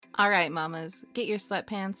All right, mamas, get your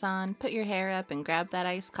sweatpants on, put your hair up, and grab that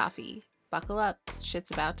iced coffee. Buckle up,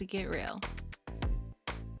 shit's about to get real.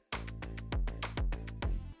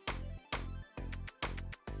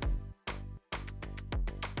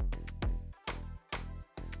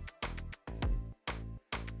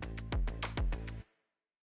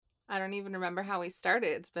 I don't even remember how we started.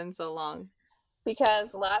 It's been so long.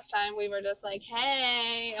 Because last time we were just like,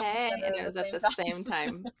 hey, and we Hey, said and it it at was the at same the time.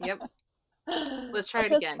 same time. Yep. Let's try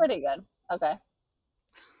Which it is again. pretty good. Okay.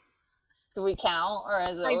 Do we count, or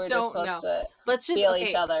is it I we're just don't supposed know. to Let's just, feel each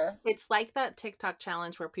okay. other? It's like that TikTok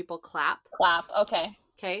challenge where people clap. Clap. Okay.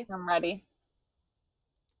 Okay. I'm ready.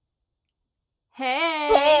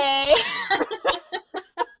 Hey. Hey!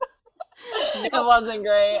 It wasn't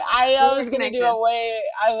great. I was gonna do connected.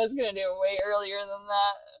 it way earlier than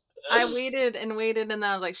that. I waited and waited, and then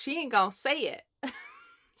I was like, she ain't gonna say it.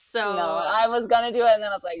 So No, I was gonna do it, and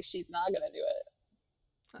then I was like, she's not gonna do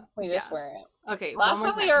it. We yeah. just weren't. Okay, Last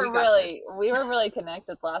one more time time. we were really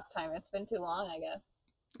connected last time. It's been too long, I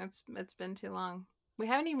guess. It's been too long. We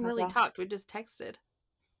haven't even really Okay. talked. We just texted.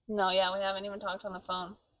 No, yeah, we haven't even talked on the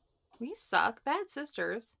phone. We suck. Bad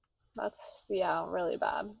sisters. That's, yeah, really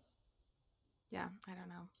bad. Yeah, I don't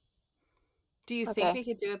know. Do you think Okay. we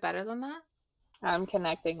could do it better than that? I'm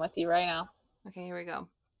connecting with you right now. Okay, here we go.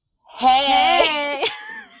 Hey!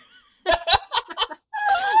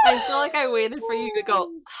 I feel like I waited for you to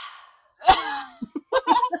go.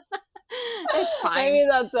 It's fine. Maybe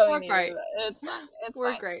that's what we We're need. great. It's fine.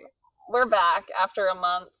 We're great. We're back after a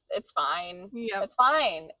month. It's fine. Yep. It's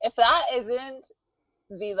fine. If that isn't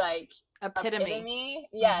the like epitome,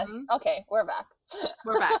 yes. Mm-hmm. Okay, we're back.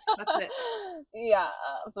 We're back. That's it. Yeah,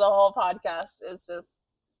 the whole podcast is just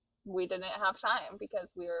we didn't have time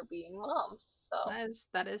because we were being moms. So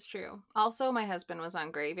that is true. Also, my husband was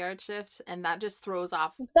on graveyard shift, and that just throws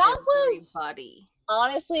off everybody.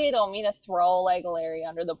 Honestly, I don't mean to throw like Larry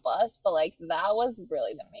under the bus, but like that was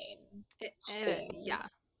really the main thing. Yeah,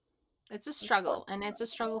 it's a struggle, and it's a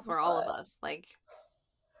struggle for all of us. Like,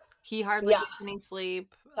 he hardly gets any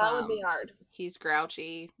sleep. That would be hard. He's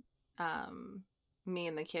grouchy. Me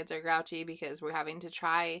and the kids are grouchy because we're having to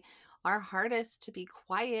try our hardest to be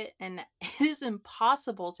quiet, and it is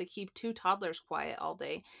impossible to keep two toddlers quiet all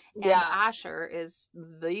day. And Asher is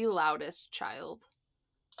the loudest child.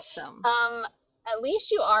 So at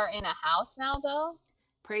least you are in a house now, though.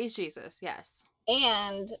 Praise Jesus, yes.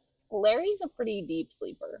 And Larry's a pretty deep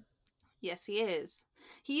sleeper. Yes, he is.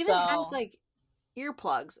 He even has like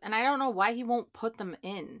earplugs, and I don't know why he won't put them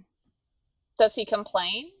in. Does he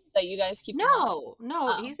complain that you guys keep No,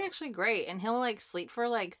 he's actually great, and he'll like sleep for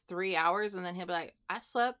like 3 hours, and then he'll be like, I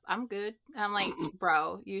slept, I'm good. And I'm like,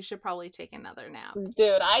 bro, you should probably take another nap.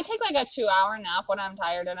 Dude, I take like a 2-hour nap when I'm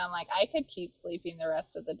tired, and I'm like, I could keep sleeping the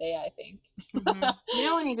rest of the day, I think. Mm-hmm. You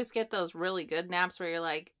know when you just get those really good naps where you're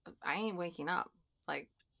like, I ain't waking up. Like,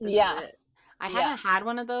 I haven't had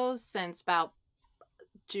one of those since about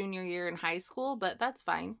junior year in high school, but that's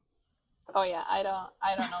fine. Oh yeah, I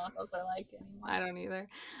don't know what those are like anymore. I don't either.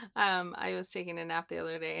 I was taking a nap the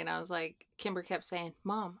other day, and I was like, Kimber kept saying,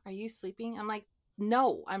 Mom, are you sleeping? I'm like,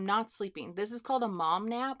 no, I'm not sleeping. This is called a mom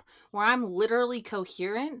nap, where I'm literally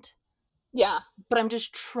coherent. Yeah. But I'm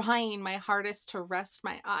just trying my hardest to rest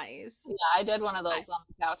my eyes. Yeah, I did one of those on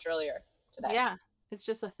the couch earlier today. Yeah, it's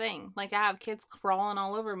just a thing. Like, I have kids crawling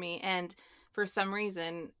all over me, and for some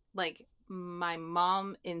reason, like, my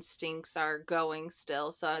mom instincts are going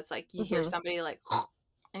still, so it's like you hear somebody like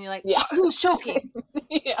and you're like, who's choking?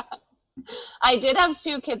 Yeah, I did have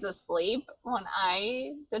 2 kids asleep when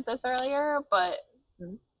I did this earlier, but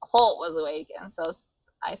Holt was awake, and so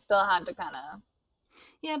I still had to kind of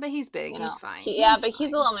but he's big, he's fine. But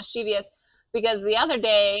he's a little mischievous because the other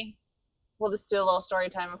day, we'll just do a little story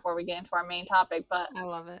time before we get into our main topic, but I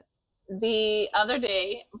love it. The other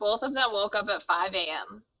day, both of them woke up at 5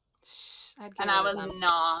 a.m. And I was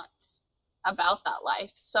not about that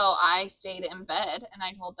life. So I stayed in bed, and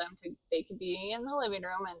I told them they could be in the living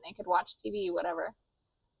room and they could watch TV, whatever.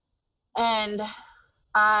 And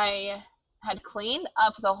I had cleaned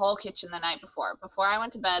up the whole kitchen the night before. Before I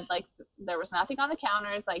went to bed, like, there was nothing on the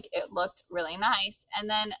counters. Like, it looked really nice. And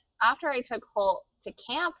then after I took Holt to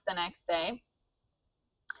camp the next day,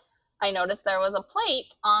 I noticed there was a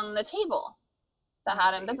plate on the table that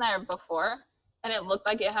hadn't been there before. And it looked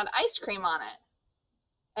like it had ice cream on it.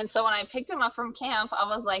 And so when I picked him up from camp, I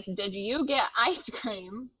was like, did you get ice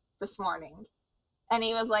cream this morning? And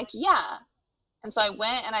he was like, yeah. And so I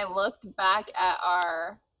went and I looked back at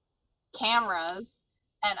our cameras,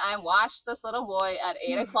 and I watched this little boy at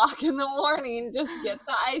 8 o'clock in the morning just get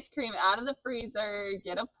the ice cream out of the freezer,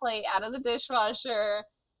 get a plate out of the dishwasher,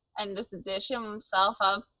 and just dish himself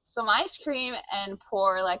up some ice cream and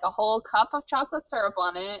pour like a whole cup of chocolate syrup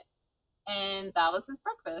on it, and that was his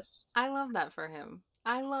breakfast. I love that for him.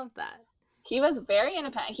 I love that. He was very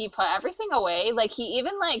independent. He put everything away. Like he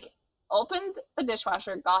even like opened the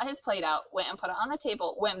dishwasher, got his plate out, went and put it on the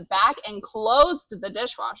table, went back and closed the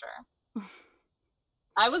dishwasher.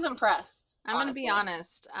 I was impressed. I'm gonna be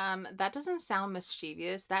honest. That doesn't sound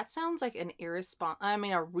mischievous. That sounds like an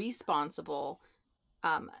a responsible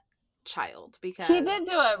child, because he did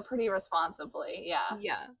do it pretty responsibly. Yeah.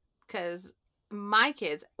 Yeah, because my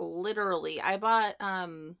kids literally, I bought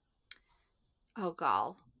oh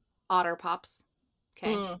god, Otter Pops.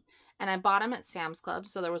 Okay. And I bought them at Sam's Club,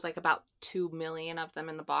 so there was like about 2 million of them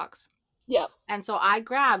in the box. Yep. And so I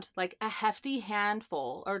grabbed like a hefty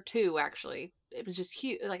handful, or two actually. It was just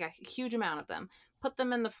huge, like a huge amount of them. Put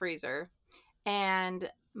them in the freezer, and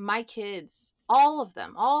my kids, all of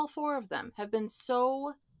them, all 4 of them, have been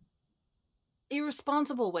so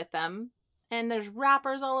irresponsible with them. And there's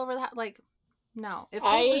wrappers all over that. Like, no. If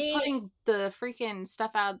he was putting the freaking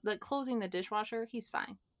stuff out, like closing the dishwasher, he's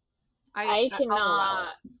fine. I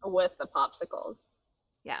cannot with the popsicles.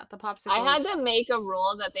 Yeah, the popsicles. I had to make a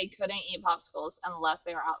rule that they couldn't eat popsicles unless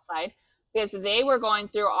they were outside, because they were going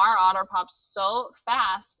through our Otter Pops so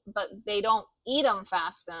fast, but they don't eat them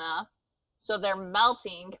fast enough, so they're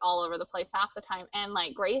melting all over the place half the time. And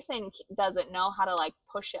like Grayson doesn't know how to like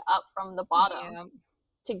push it up from the bottom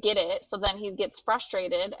to get it, so then he gets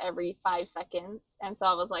frustrated every 5 seconds. And so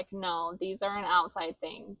I was like, no, these are an outside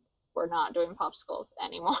thing. We're not doing popsicles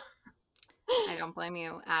anymore. I don't blame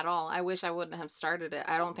you at all. I wish I wouldn't have started it.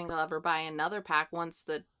 I don't think I'll ever buy another pack once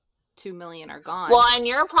the 2 million are gone. Well, and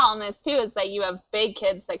your problem is too is that you have big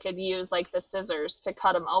kids that could use like the scissors to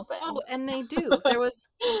cut them open. Oh, and they do. There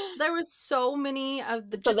was so many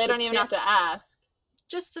of the. So they don't even have to ask.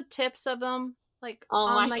 Just the tips of them, like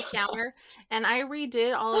on my counter, and I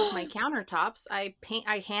redid all of my countertops. I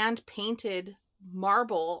hand painted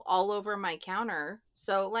marble all over my counter,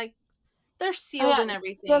 so like. They're sealed and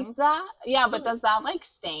everything. Does that? Yeah, but does that like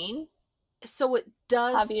stain? So it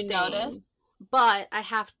does. Have you noticed? But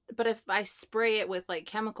But if I spray it with like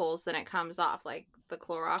chemicals, then it comes off, like the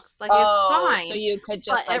Clorox. Like it's fine. So you could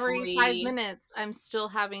just but like every 5 minutes, I'm still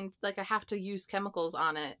having I have to use chemicals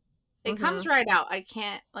on it. It comes right out. I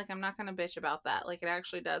can't I'm not gonna bitch about that. Like it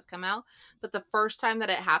actually does come out. But the first time that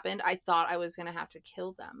it happened, I thought I was gonna have to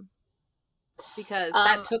kill them, because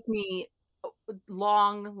that took me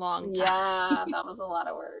long time. Yeah, that was a lot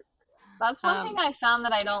of work. That's one thing I found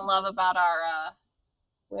that I don't love about our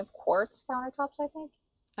we have quartz countertops, I think.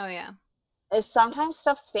 Oh yeah. Is sometimes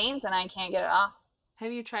stuff stains and I can't get it off.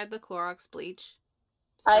 Have you tried the Clorox bleach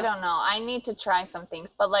stuff? I don't know. I need to try some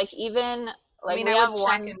things, but like even like I mean, I would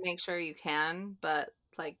check and make sure you can, but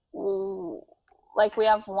like we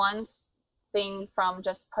have one thing from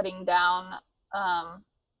just putting down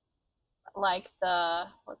like the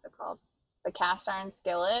what's it called? The cast iron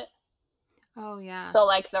skillet. Oh yeah. So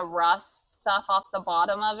like the rust stuff off the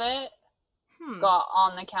bottom of it got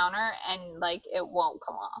on the counter, and like it won't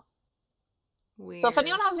come off. Weird. So if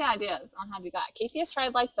anyone has any ideas on how to do that, Casey has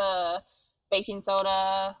tried like the baking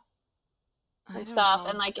soda and stuff,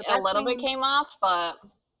 and like a little bit came off, but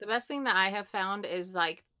the best thing that I have found is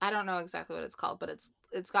like, I don't know exactly what it's called, but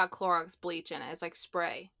it's got Clorox bleach in it. It's like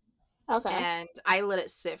spray. Okay. And I let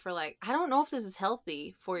it sit for like, I don't know if this is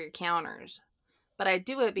healthy for your counters, but I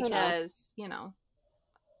do it because,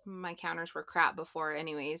 my counters were crap before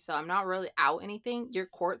anyways, so I'm not really out anything. Your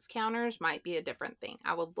quartz counters might be a different thing.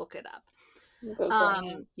 I will look it up.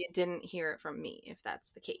 You didn't hear it from me if that's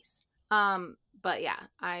the case. But yeah,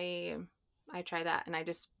 I try that, and I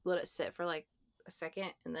just let it sit for like a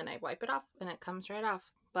second, and then I wipe it off, and it comes right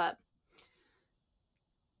off. But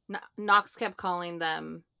Knox kept calling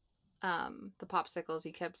them the popsicles.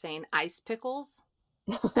 He kept saying ice pickles,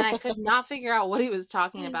 and I could not figure out what he was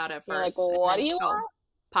talking about at first. You're like, what do you want?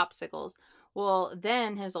 Popsicles. Well,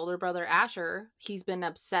 then his older brother Asher, he's been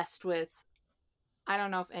obsessed with, I don't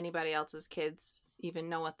know if anybody else's kids even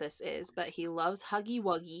know what this is, but he loves Huggy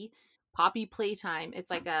Wuggy, Poppy Playtime. It's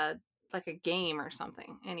like a game or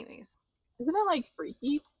something. Anyways. Isn't it like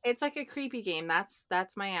freaky? It's like a creepy game.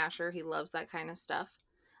 That's my Asher. He loves that kind of stuff.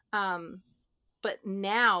 But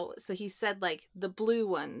now, so he said like the blue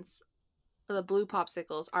ones, the blue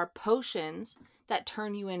popsicles are potions that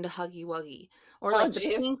turn you into Huggy Wuggy. Or like the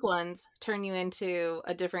pink ones turn you into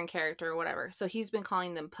a different character or whatever. So he's been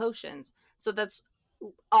calling them potions. So that's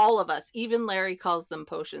all of us. Even Larry calls them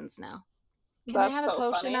potions now. Can I have a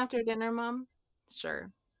potion after dinner, Mom? Sure.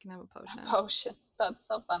 You can have a potion. That's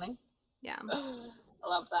so funny. Yeah. I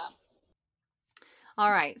love that. All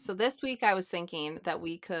right. So this week I was thinking that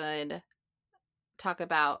we could talk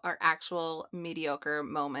about our actual mediocre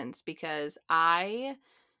moments because I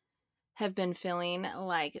have been feeling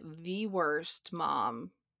like the worst mom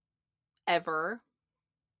ever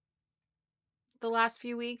the last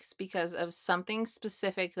few weeks because of something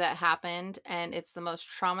specific that happened, and it's the most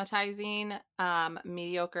traumatizing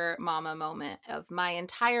mediocre mama moment of my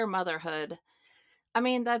entire motherhood. I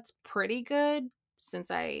mean, that's pretty good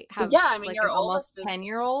since I have Yeah, I mean, like your an almost oldest is,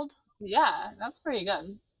 10-year-old. yeah, that's pretty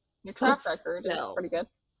good. Your track That's record is still, pretty good.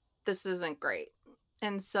 this isn't great.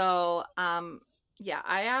 And so yeah,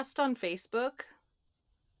 I asked on Facebook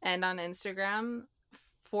and on Instagram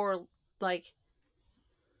for like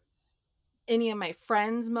any of my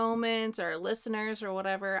friends' moments or listeners or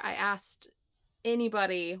whatever. I asked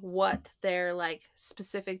anybody what their like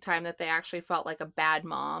specific time that they actually felt like a bad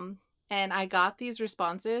mom. And I got these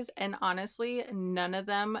responses, and honestly, none of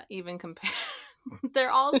them even compare.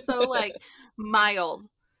 They're all so like mild.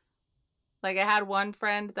 Like I had one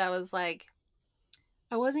friend that was like,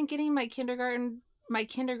 I wasn't getting my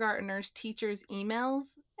kindergartner's teacher's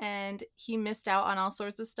emails, and he missed out on all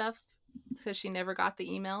sorts of stuff because she never got the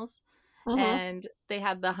emails. Mm-hmm. And they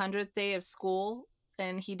had the 100th day of school,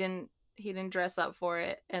 and he didn't dress up for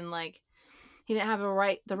it, and like he didn't have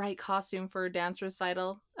the right costume for a dance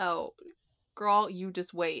recital. Oh, girl, you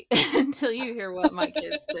just wait until you hear what my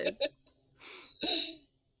kids did.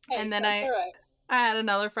 And Hey, then that's all right. I had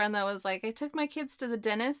another friend that was like, I took my kids to the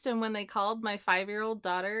dentist, and when they called my 5-year-old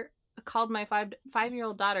daughter,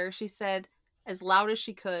 she said as loud as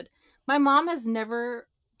she could, "My mom has never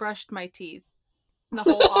brushed my teeth." And the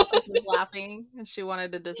whole office was laughing, and she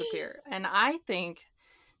wanted to disappear. And I think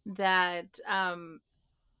that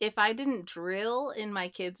if I didn't drill in my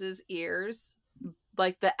kids' ears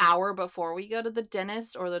like the hour before we go to the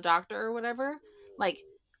dentist or the doctor or whatever, like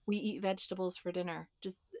we eat vegetables for dinner.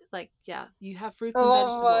 Just like, yeah, you have fruits and Oh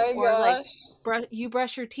vegetables, my or like gosh. you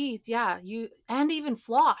brush your teeth. Yeah, you and even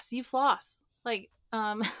floss. You floss. Like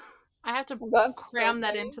I have to That's so cram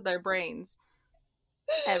that funny. into their brains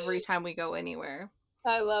every time we go anywhere,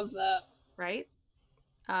 I love that. right?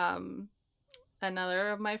 Um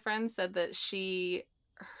Another of my friends said that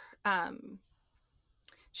um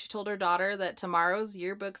she told her daughter that tomorrow's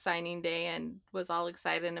yearbook signing day and was all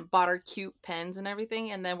excited and bought her cute pens and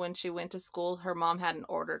everything. And then when she went to school, her mom hadn't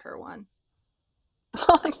ordered her one.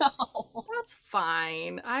 Oh Like, no. that's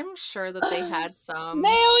fine. I'm sure that they had They some.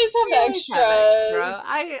 always They have always have extra. extras.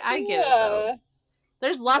 I get it though. Yeah.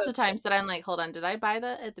 There's lots of That's times that I'm like, hold on, did I buy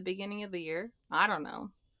that at the beginning of the year? I don't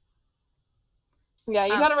know. Yeah,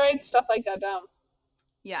 you Um, gotta write stuff like that down.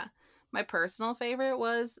 yeah. My personal favorite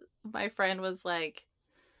was my friend was like,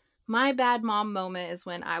 my bad mom moment is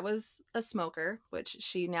when I was a smoker, which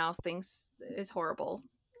she now thinks is horrible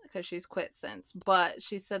because she's quit since. But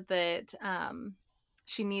she said that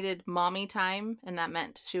she needed mommy time, and that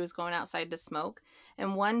meant she was going outside to smoke.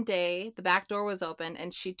 And one day, the back door was open,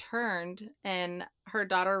 and she turned, and her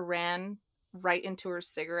daughter ran right into her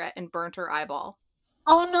cigarette and burnt her eyeball.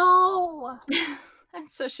 Oh no.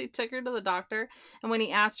 And so she took her to the doctor. And when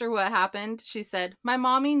he asked her what happened, she said, "My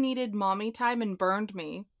mommy needed mommy time and burned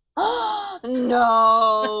me."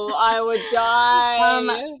 No, I would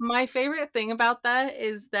die. My favorite thing about that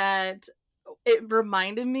is that it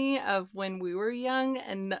reminded me of when we were young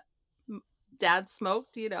and dad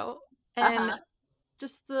smoked, and Uh-huh.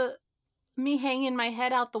 just the me hanging my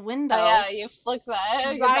head out the Oh window, yeah, you flick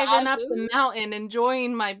that, get the driving up ashes. the mountain,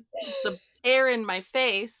 enjoying the air in my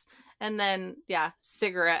face, and then yeah,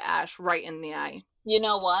 cigarette ash right in the eye. You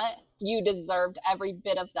know what? You deserved every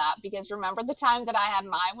bit of that because remember the time that I had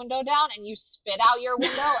my window down and you spit out your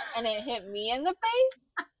window and it hit me in the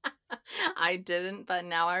face? I didn't, but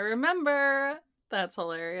now I remember. That's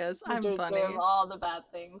hilarious. You I'm deserve funny. all the bad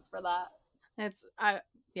things for that. It's I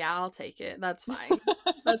Yeah, I'll take it. That's fine.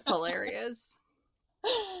 That's hilarious.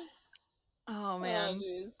 Oh Oh man.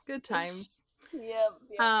 jeez. Good times. Yep,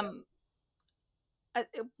 yep, yep. Um uh,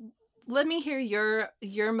 uh, Let me hear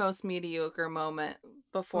your most mediocre moment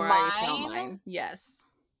before I tell Mine? mine. Yes.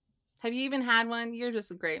 Have you even had one? You're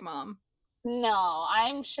just a great mom. No,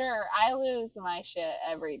 I'm sure I lose my shit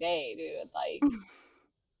every day, dude. Like,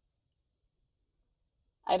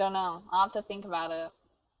 I don't know. I'll have to think about it.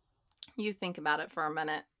 You think about it for a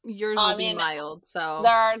minute. Yours will I be mean, mild, so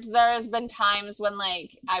there has been times when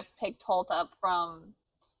like I've picked Holt up from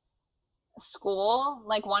school.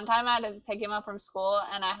 Like one time I had to pick him up from school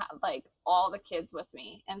and I had like all the kids with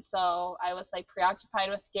me. And so I was like preoccupied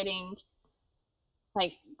with getting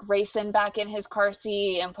like Grayson back in his car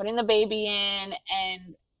seat and putting the baby in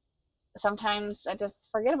and sometimes I just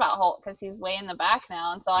forget about Holt because he's way in the back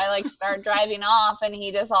now. And so I like start driving off and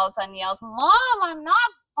he just all of a sudden yells, Mom, I'm not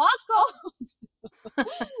buckled.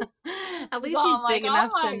 At So least he's I'm like, big oh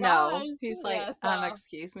enough to my know. gosh. He's like, Yeah, so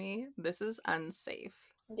excuse me, this is unsafe.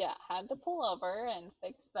 yeah, had to pull over and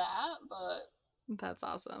fix that, but That's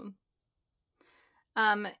awesome.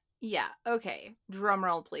 Um, yeah, okay. Drum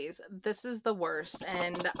roll, please. This is the worst,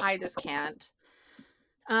 and I just can't.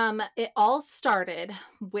 It all started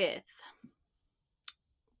with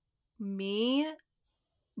me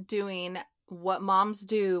doing what moms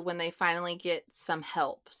do when they finally get some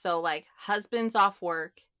help. So, like, husband's off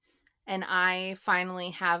work, and I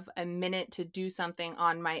finally have a minute to do something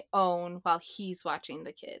on my own while he's watching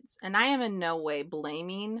the kids. And I am in no way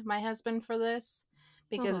blaming my husband for this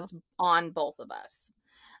because mhm. it's on both of us.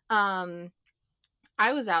 Um,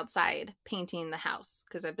 I was outside painting the house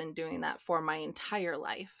because I've been doing that for my entire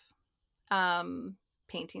life.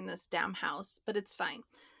 Painting this damn house, but it's fine.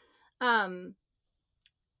 Um,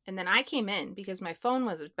 and then I came in because my phone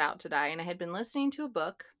was about to die and I had been listening to a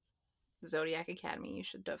book, Zodiac Academy. You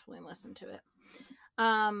should definitely listen to it.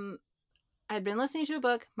 I'd been listening to a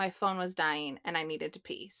book, my phone was dying, and I needed to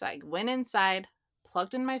pee. So I went inside,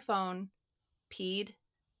 plugged in my phone, peed,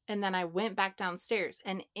 and then I went back downstairs.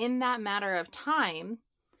 And in that matter of time,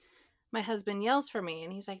 my husband yells for me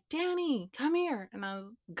and he's like, Danny, come here. And I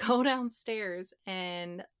was go downstairs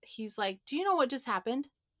and he's like, do you know what just happened?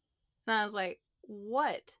 And I was like,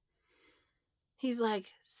 what? He's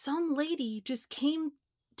like, some lady just came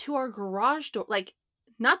to our garage door. Like,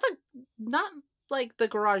 not like the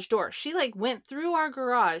garage door. She like went through our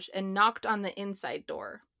garage and knocked on the inside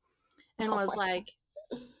door and Oh was my like,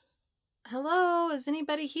 hello, is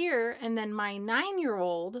anybody here? And then my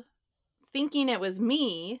 9-year-old, thinking it was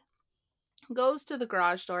me, goes to the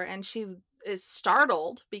garage door and she is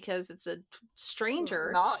startled because it's a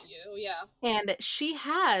stranger. Not you, yeah. And she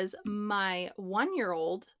has my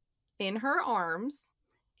 1-year-old in her arms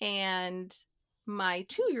and my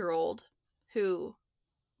 2-year-old, who,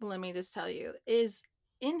 let me just tell you, is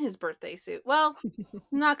in his birthday suit. Well,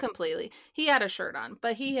 not completely. He had a shirt on,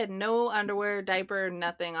 but he had no underwear, diaper,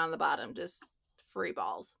 nothing on the bottom, just free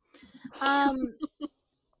balls.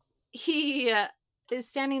 He is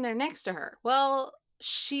standing there next to her. Well,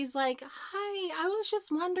 she's like, hi, I was just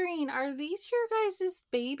wondering, are these your guys'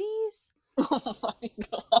 babies? Oh my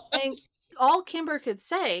god. And all Kimber could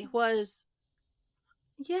say was,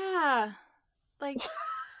 yeah, like,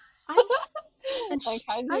 I'm, and Like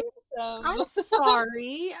I I'm, knew them. I'm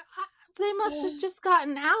sorry. They must have just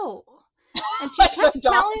gotten out. And she Like kept the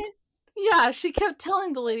dog. she kept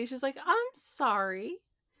telling the lady, she's like, I'm sorry.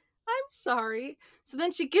 I'm sorry. So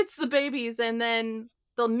then she gets the babies and then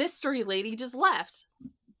the mystery lady just left.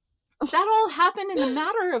 That all happened in a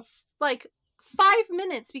matter of like 5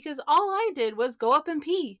 minutes because all I did was go up and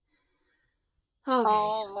pee. Okay.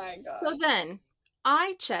 Oh my So god. then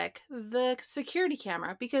I check the security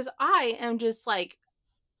camera because I am just like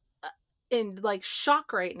in like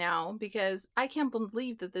shock right now because I can't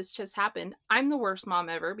believe that this just happened. I'm the worst mom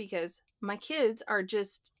ever because my kids are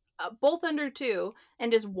just both under 2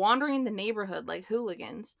 and just wandering the neighborhood like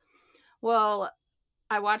hooligans. Well,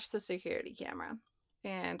 I watched the security camera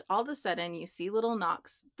and all of a sudden you see little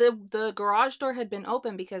knocks. The garage door had been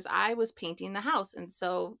open because I was painting the house and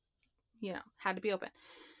so, had to be open.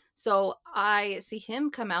 So I see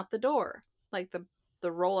him come out the door, like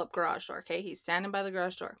the roll up garage door. Okay, he's standing by the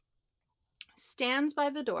garage door. Stands by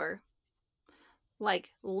the door,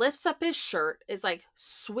 like lifts up his shirt, is like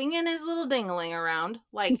swinging his little dingling around,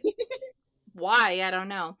 like why, I don't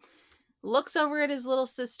know. Looks over at his little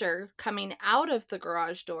sister coming out of the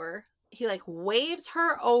garage door. He like waves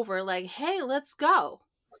her over like, hey, let's go.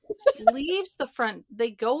 Leaves the front.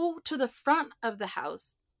 They go to the front of the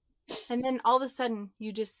house. And then all of a sudden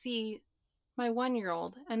you just see my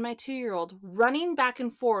 1-year-old and my 2-year-old running back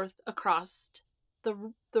and forth across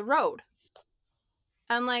the road.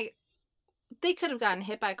 I'm like, they could have gotten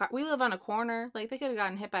hit by a car. We live on a corner. Like, they could have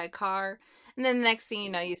gotten hit by a car. And then the next thing you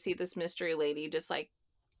know, you see this mystery lady just like,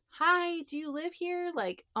 hi, do you live here?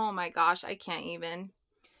 Like, oh my gosh, I can't even.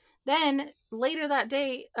 Then later that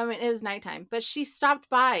day, I mean, it was nighttime, but she stopped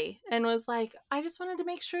by and was like, I just wanted to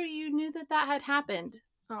make sure you knew that had happened.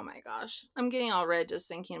 Oh my gosh. I'm getting all red just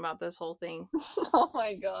thinking about this whole thing. Oh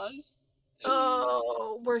my gosh.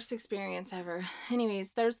 Oh, worst experience ever.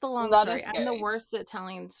 Anyways, there's the long That is story. I'm the scary. worst at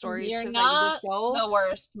telling stories You're because I not just go the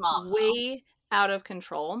worst mom though. way out of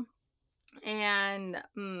control. And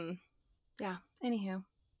yeah, anywho.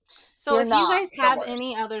 So You're if you not guys the have worst.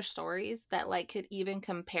 any other stories that like could even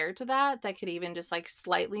compare to that could even just like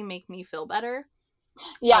slightly make me feel better,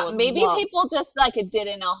 Yeah, I would maybe love. people just like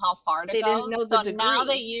didn't know how far to They didn't go. know the So degree.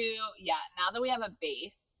 now that we have a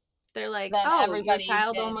base, They're like, then oh, your everybody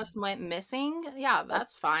child can almost went missing. Yeah, that's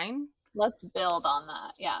let's fine. let's build on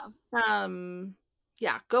that. Yeah. Um,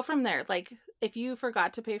 yeah, go from there. Like, if you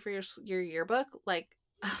forgot to pay for your yearbook, like,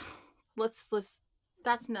 let's.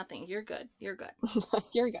 That's nothing. You're good. You're good.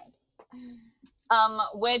 You're good.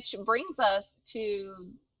 Which brings us to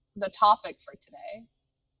the topic for today,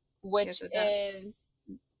 Yes, which it does. is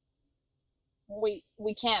we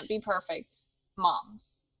can't be perfect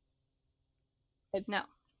moms. No,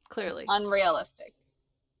 It's clearly. unrealistic.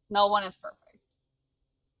 No one is perfect.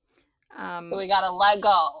 So Um, we got to let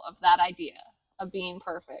go of that idea of being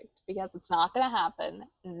perfect because it's not going to happen.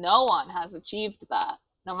 No one has achieved that.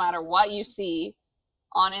 No matter what you see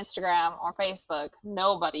on Instagram or Facebook,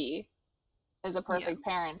 nobody is a yeah, perfect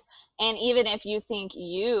parent. And even if you think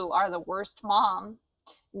you are the worst mom,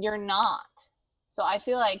 you're not. So I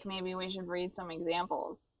feel like maybe we should read some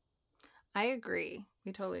examples I agree.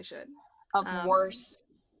 We totally should. of Um,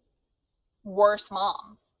 worse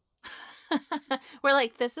moms. we're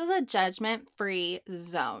like, this is a judgment-free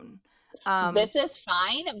zone. Um, This is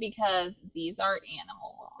fine because these are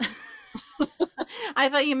animal moms. I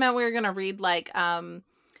thought you meant we were gonna read like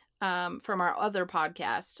from our other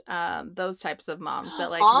podcast, those types of moms that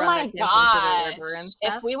like Oh run their my kids into the river and gosh.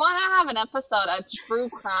 If stuff. we want to have an episode, a true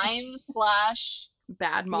crime slash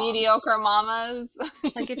Bad moms. mediocre mamas,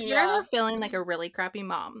 Like if you're yeah. ever feeling like a really crappy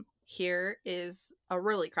mom, here is a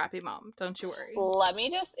really crappy mom. Don't you worry. Let me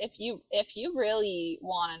just, if you really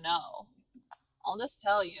want to know, I'll just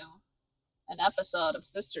tell you an episode of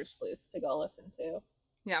Sister Sleuths to go listen to.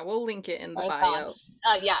 Yeah, we'll link it in the Where's that one? bio.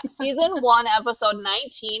 Yeah, season 1, episode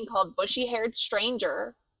 19, called Bushy Haired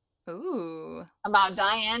Stranger, Ooh. about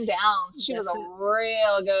Diane Downs. She was Yes. a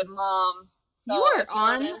real good mom. So You were if you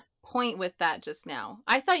want on to, point with that just now.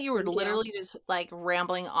 I thought you were thank you. literally just like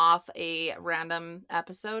rambling off a random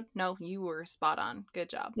episode. No, you were spot on. Good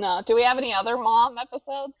job. No, do we have any other mom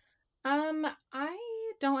episodes? I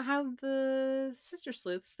don't have the Sister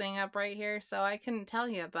Sleuths thing up right here, so I couldn't tell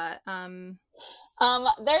you, but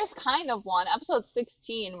There's kind of one. Episode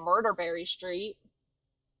 16, Murderberry Street.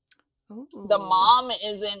 The ooh, mom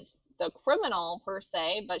isn't the criminal per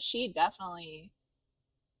se, but she definitely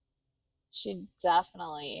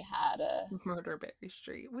had Murderberry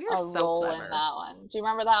Street. We are a so role in clever. that one. Do you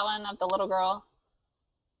remember that one of the little girl?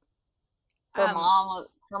 Her Um, mom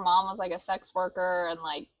was like a sex worker and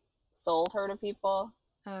like sold her to people.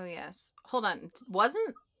 oh yes. Hold on.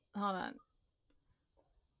 Wasn't hold on.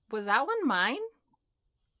 Was that one mine?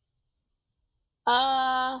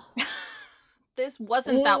 Uh, This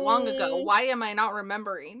wasn't that long ago. mm, Why am I not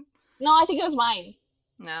remembering? no, I think it was mine.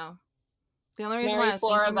 No. The only reason why Mary I was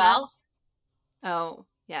Flora thinking that, Bell. oh,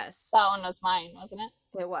 yes, That one was mine, wasn't it?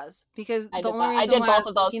 it was. Because I the did only that. I reason did why I both was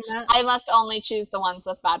of those. thinking that, I must only choose the ones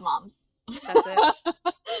with bad moms. that's it.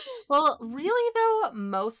 Well, really though,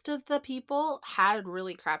 most of the people had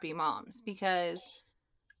really crappy moms because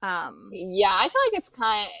Yeah, I feel like it's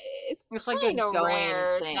it's like a kind of going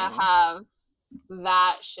rare to thing. have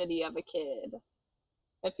that shitty of a kid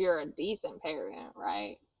if you're a decent parent,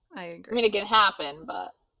 right? I I mean, it agree. can happen,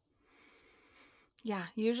 but Yeah,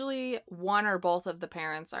 usually one or both of the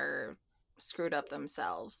parents are screwed up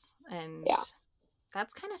themselves, and yeah,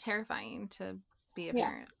 that's kind of terrifying to be a yeah,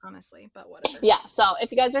 parent, honestly, but whatever. yeah. So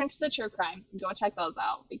if you guys are into the true crime, go check those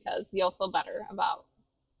out because you'll feel better about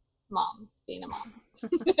mom being a mom.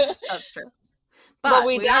 That's true. But But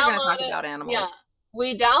we are going to talk about yeah, animals.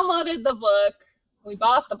 we downloaded the book. We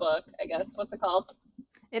bought the book, I guess. What's it called?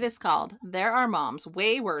 It is called There Are Moms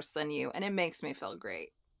Way Worse Than You, and it makes me feel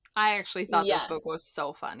great. I actually thought this book Yes. was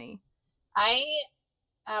so funny. I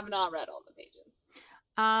have not read all the pages.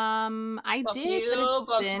 I So a did, but it's few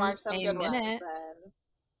been bookmark some a good ones minute. then.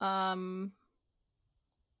 Um,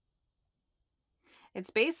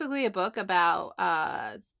 it's basically a book about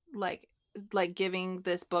like giving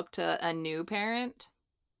this book to a new parent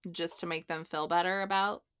just to make them feel better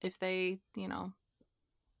about if they,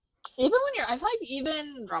 Even when I feel like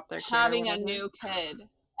even drop their kid or having a whatever. new kid,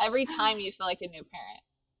 every time you feel like a new parent,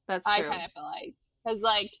 That's I true. kind of feel like. Because,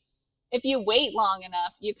 like, if you wait long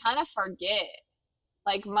enough, you kind of forget.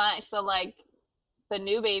 Like, the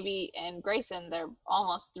new baby and Grayson, they're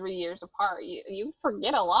almost 3 years apart. You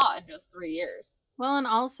forget a lot in just 3 years. Well, and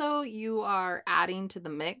also you are adding to the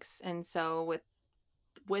mix, and so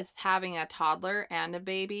with having a toddler and a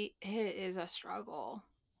baby, it is a struggle.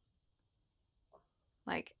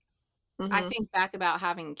 Like I Mm-hmm. think back about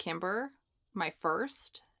having Kimber, my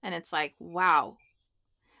first, and it's like, wow,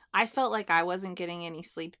 I felt like I wasn't getting any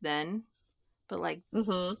sleep then, but like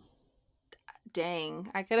Mm-hmm. dang,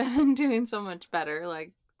 I could have been doing so much better,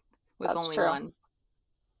 like, with That's only true. one.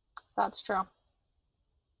 That's true.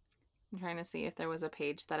 I'm trying to see if there was a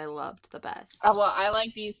page that I loved the best. Well, I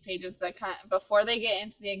like these pages that before they get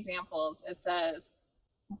into the examples, it says,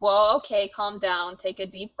 whoa, okay, calm down, take a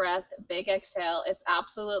deep breath, big exhale. It's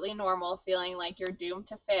absolutely normal feeling like you're doomed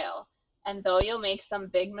to fail. And though you'll make some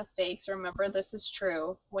big mistakes, remember this is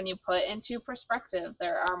true. When you put into perspective,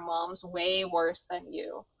 there are moms way worse than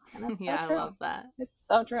you. And it's Yeah, so true. I love that. It's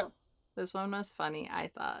so true. This one was funny,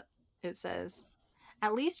 I thought. It says,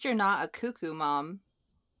 at least you're not a cuckoo, Mom.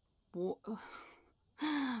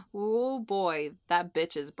 Oh boy, that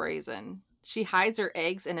bitch is brazen. She hides her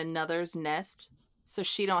eggs in another's nest so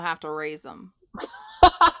she don't have to raise them.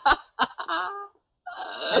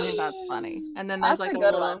 I think that's funny. And then there's That's like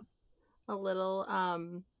a good one.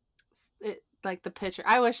 like the picture.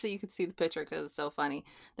 I wish that you could see the picture because it's so funny.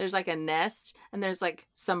 There's like a nest and there's like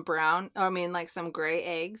some like some gray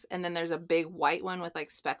eggs, and then there's a big white one with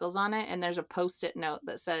like speckles on it, and there's a post-it note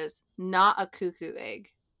that says, not a cuckoo egg.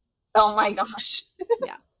 Oh my gosh.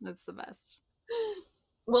 Yeah, that's the best.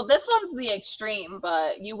 Well, this one's the extreme,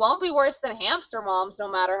 but you won't be worse than hamster moms no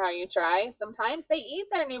matter how you try. Sometimes they eat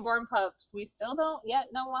their newborn pups. We still don't yet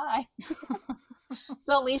know why.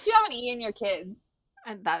 So at least you haven't eaten your kids.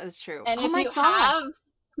 And that is true. And if you have,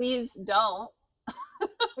 please don't.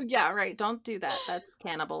 Yeah, right. Don't do that. That's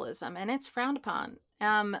cannibalism, and it's frowned upon.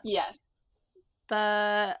 Yes.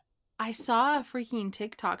 I saw a freaking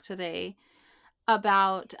TikTok today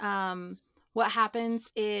about what happens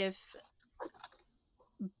if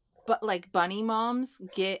bunny moms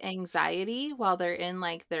get anxiety while they're in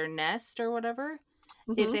like their nest or whatever.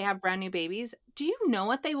 If they have brand new babies. Do you know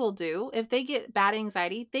what they will do if they get bad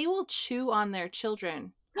anxiety? They will chew on their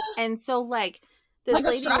children. And so like this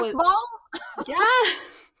like a stress ball? Yeah.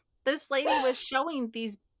 This lady was showing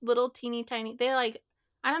these little teeny tiny, I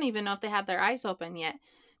don't even know if they had their eyes open yet,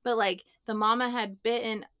 but like the mama had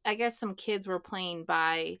bitten, I guess some kids were playing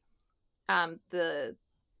by the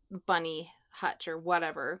bunny hutch or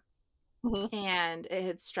whatever, and it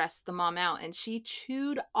had stressed the mom out, and she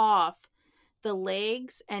chewed off the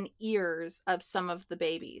legs and ears of some of the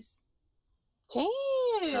babies. Jeez.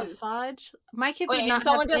 The fudge. My kids would not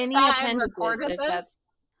have any appendages.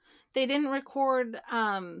 They didn't record,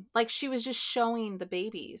 like she was just showing the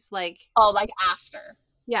babies. Like, oh, like after.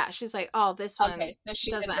 Yeah, she's like, oh, this one so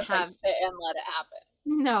she doesn't just, have like, sit and let it happen.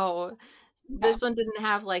 No. This one didn't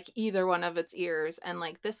have like either one of its ears, and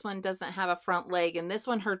like this one doesn't have a front leg, and this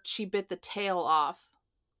one she bit the tail off.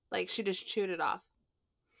 Like she just chewed it off.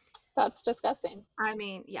 That's disgusting. I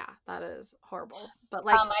mean, yeah, that is horrible. But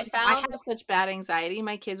like, I have such bad anxiety,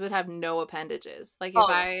 my kids would have no appendages. Like if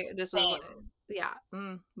I just was like, yeah,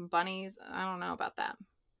 bunnies, I don't know about that.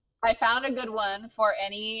 I found a good one for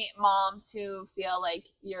any moms who feel like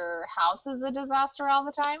your house is a disaster all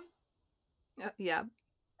the time. Yeah.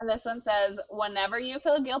 And this one says, whenever you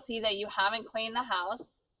feel guilty that you haven't cleaned the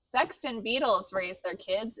house, sexton beetles raise their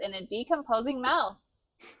kids in a decomposing mouse.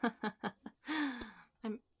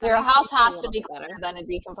 Your house has to be cleaner than a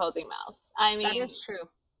decomposing mouse. I mean, that is true.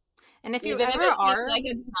 And if you even ever if it seems like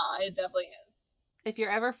it's not, it definitely is. If you're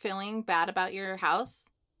ever feeling bad about your house,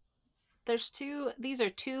 these are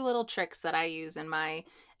two little tricks that I use in my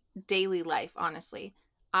daily life, honestly.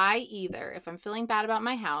 If I'm feeling bad about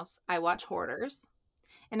my house, I watch Hoarders.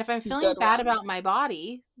 And if I'm feeling bad about my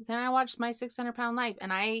body, then I watch My 600-Pound Life,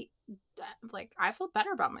 and I feel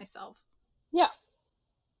better about myself. Yeah.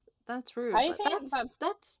 That's rude. I think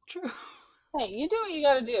that's true. Hey, you do what you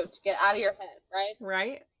gotta do to get out of your head, right?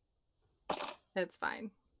 Right? It's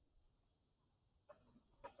fine.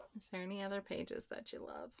 Is there any other pages that you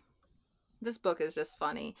love? This book is just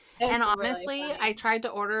funny. And honestly, really I tried to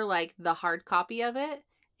order like the hard copy of it,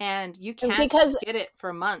 and you can't get it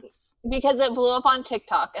for months. Because it blew up on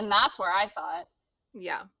TikTok, and that's where I saw it.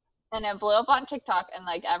 Yeah. And it blew up on TikTok, and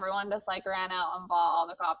like everyone just like ran out and bought all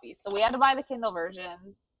the copies. So we had to buy the Kindle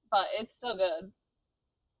version, but it's still good.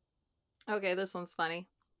 Okay, this one's funny.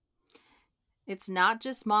 It's not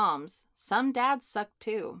just moms. Some dads suck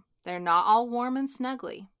too. They're not all warm and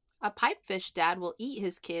snuggly. A pipefish dad will eat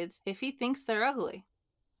his kids if he thinks they're ugly.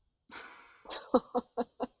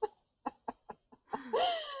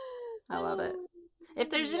 I love it. If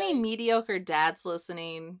there's any mediocre dads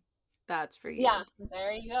listening, that's for you. Yeah,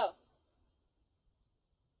 there you go.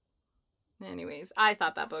 Anyways, I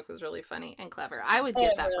thought that book was really funny and clever. I would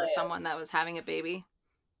get that really for someone that was having a baby.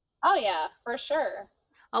 Oh, yeah, for sure.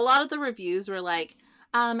 A lot of the reviews were like,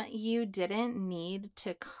 you didn't need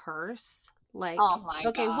to curse. Like, oh my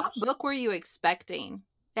okay, gosh. What book were you expecting?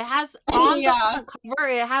 It has on the cover,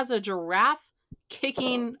 it has a giraffe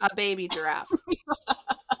kicking a baby giraffe.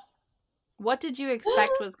 What did you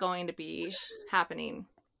expect was going to be happening?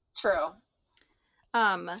 True.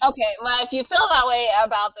 Okay, well, if you feel that way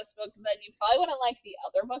about this book, then you probably wouldn't like the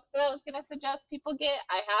other book that I was going to suggest people get.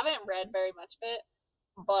 I haven't read very much of it,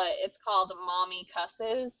 but it's called Mommy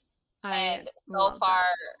Cusses. And so far,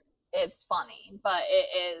 it's funny, but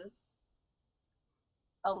it is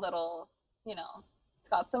a little, it's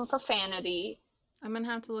got some profanity. I'm going to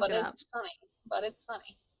have to look it up. But it's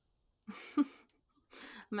funny. I'm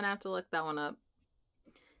going to have to look that one up.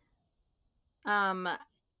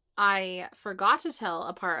 I forgot to tell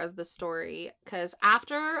a part of the story because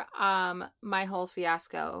after my whole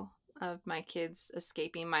fiasco of my kids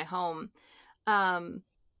escaping my home, I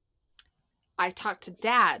talked to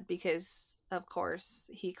Dad because, of course,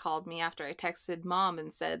 he called me after I texted Mom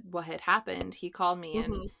and said what had happened. He called me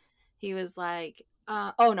and he was like,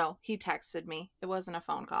 oh no, he texted me. It wasn't a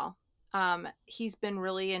phone call. He's been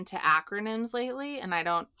really into acronyms lately, and I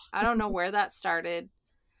don't know where that started.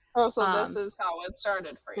 Oh, so this is how it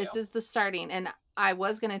started for you. This is the starting. And I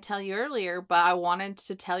was going to tell you earlier, but I wanted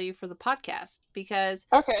to tell you for the podcast because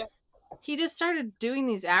he just started doing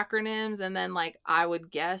these acronyms and then like I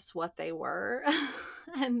would guess what they were.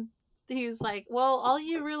 And he was like, well, all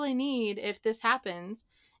you really need if this happens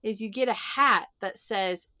is you get a hat that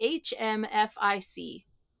says HMFIC.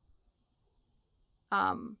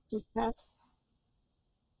 Do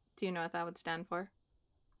you know what that would stand for?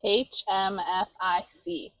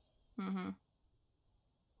 HMFIC.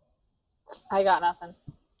 I got nothing.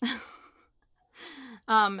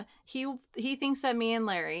 He thinks that me and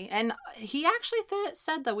Larry, and he actually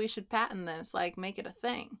said that we should patent this, like make it a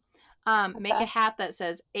thing. Make a hat that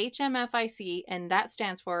says HMFIC, and that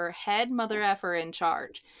stands for Head Mother Effer in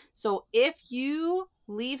Charge. So if you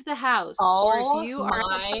leave the house or if you are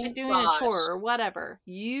outside doing a chore or whatever,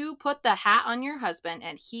 you put the hat on your husband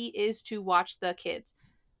and he is to watch the kids.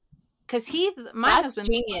 Because my husband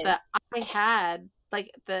thought that I had,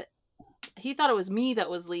 like, he thought it was me that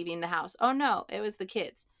was leaving the house. Oh, no, it was the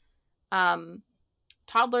kids.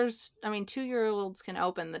 Toddlers, 2-year-olds can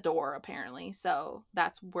open the door, apparently. So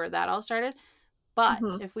that's where that all started. But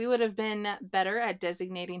if we would have been better at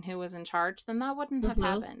designating who was in charge, then that wouldn't have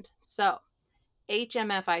happened. So,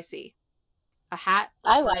 HMFIC. A hat.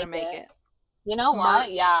 I like it. You know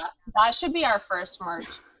what? Yeah, that should be our first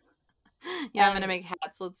merch. Yeah, I'm going to make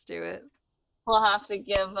hats. Let's do it. We'll have to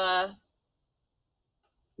give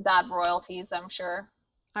Dad royalties, I'm sure.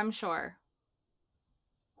 I'm sure.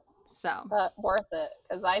 So. But worth it,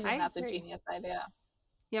 because I think that's a genius idea.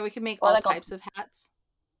 Yeah, we could make all types of hats.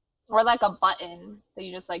 Or like a button that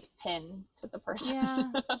you just like pin to the person.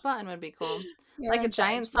 Yeah, a button would be cool. Like a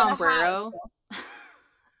giant sombrero.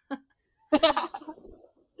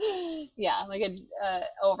 Yeah, like a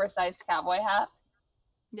oversized cowboy hat.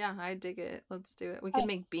 Yeah, I dig it. Let's do it. We could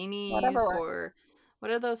make beanies or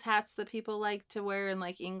what are those hats that people like to wear in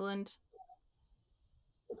like England?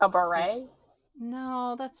 A beret?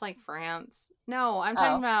 No, that's like France. No, I'm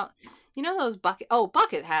talking about, those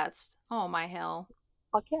bucket hats. Oh my hell.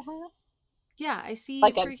 Bucket hat? Yeah, I see.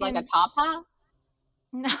 Like a top hat?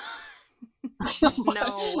 No.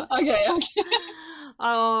 No. Okay.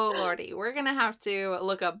 Oh lordy, we're gonna have to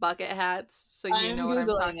look up bucket hats so you know what I'm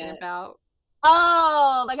talking about.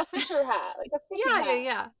 Oh, like a fisher hat, like a fishing hat.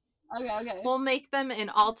 Yeah. Okay. We'll make them in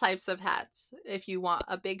all types of hats. If you want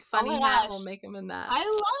a big funny hat, we'll make them in that. I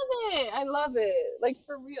love it. Like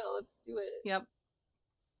for real, let's do it. Yep.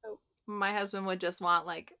 So my husband would just want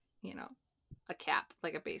like, a cap,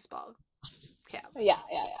 like a baseball cap. Yeah.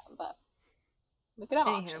 But we could have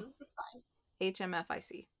options. It's fine.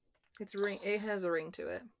 HMFIC. It has a ring to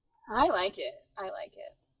it. I like it.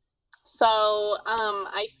 So,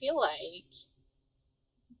 I feel like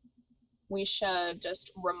we should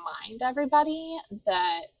just remind everybody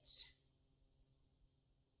that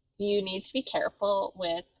you need to be careful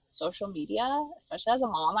with social media, especially as a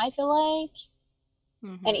mom, I feel like.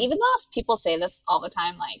 And even though people say this all the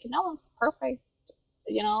time, like, no one's perfect,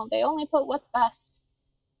 they only put what's best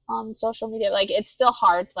on social media. Like, it's still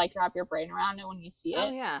hard to, like, wrap your brain around it when you see it. Oh,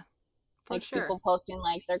 yeah. For like, sure. People posting,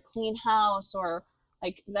 like, their clean house or,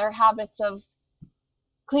 like, their habits of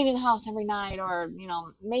cleaning the house every night or,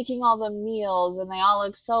 making all the meals and they all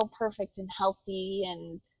look so perfect and healthy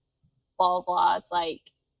and blah, blah, blah. It's like,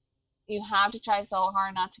 you have to try so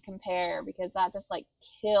hard not to compare because that just, like,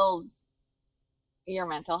 kills your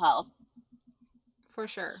mental health. For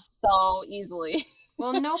sure. So easily.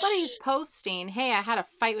 Well, nobody's posting, hey, I had a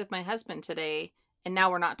fight with my husband today and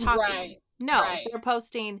now we're not talking. Right. No, they're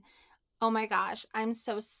posting, Oh my gosh, I'm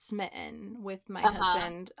so smitten with my Uh-huh.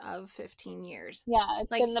 husband of 15 years. Yeah,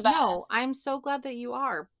 it's Like, been the no, best. I'm so glad that you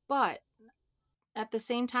are, but at the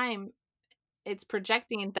same time, it's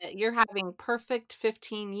projecting that you're having perfect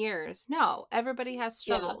 15 years. No, everybody has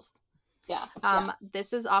Yeah, struggles. yeah, yeah.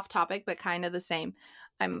 This is off topic, but kind of the same.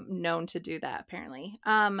 I'm known to do that apparently.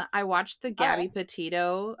 I watched the All right. Gabby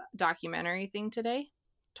Petito documentary thing today,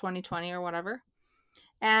 2020 or whatever.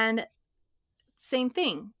 And same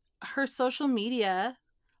thing. Her social media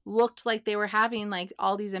looked like they were having like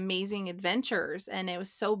all these amazing adventures and it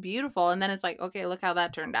was so beautiful. And then it's like, okay, look how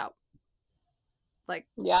that turned out. Like,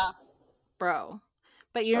 Yeah, bro.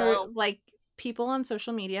 But you're true. like, people on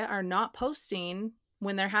social media are not posting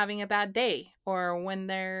when they're having a bad day or when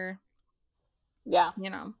they're, Yeah, you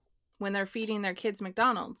know, when they're feeding their kids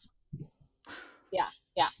McDonald's. yeah,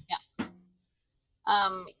 yeah, yeah.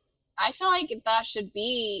 Um, I feel like that should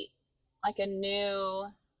be like a new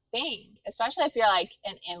thing, especially if you're like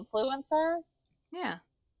an influencer Yeah.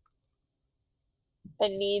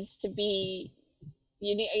 that needs to be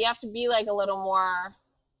you have to be like a little more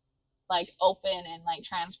like open and like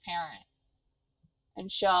transparent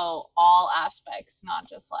and show all aspects, not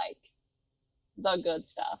just like the good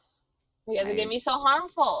stuff. Because it can I be so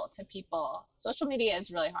harmful to people. Social media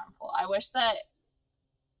is really harmful. I wish that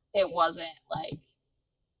it wasn't like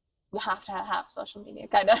you have to have social media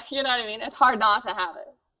kind of, you know what I mean? It's hard not to have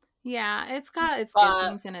it. yeah, it's got its good But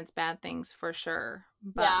things and its bad things for sure.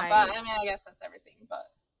 But yeah, but I mean, I guess that's everything. But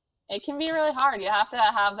it can be really hard. You have to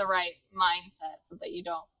have the right mindset so that you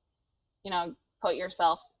don't, put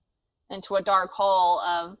yourself into a dark hole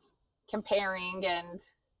of comparing and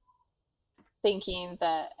thinking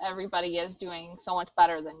that everybody is doing so much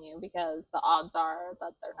better than you because the odds are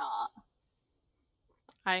that they're not.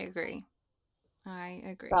 I agree. I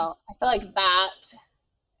So agree. I feel like that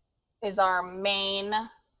is our main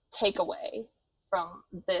takeaway from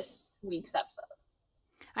this week's episode.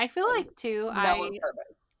 I feel Is like too, no one's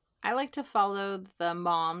perfect. I like to follow the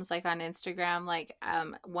moms like on Instagram. Like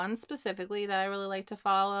one specifically that I really like to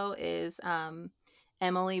follow is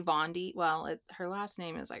Emily Vondi. Well, her last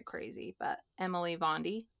name is like crazy, but Emily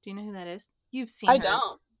Vondi. Do you know who that is? You've seen I her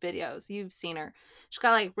don't. videos. You've seen her. She's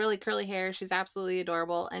got like really curly hair. She's absolutely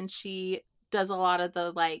adorable, and she does a lot of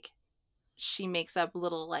the like. She makes up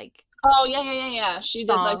little like Oh yeah, yeah, yeah, yeah. She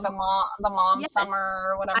did like songs. the mom Yes, summer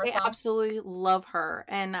or whatever I song. absolutely love her,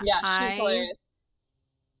 and Yeah, she's hilarious.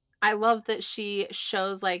 I love that she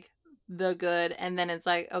shows like the good and then it's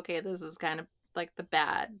like, okay, this is kind of like the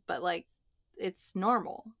bad, but like it's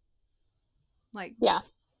normal. Like Yeah,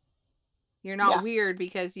 you're not yeah. weird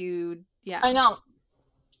because yeah. I know.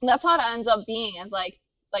 That's how it ends up being is like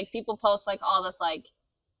people post like all this like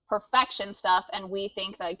perfection stuff and we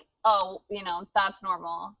think like, oh, that's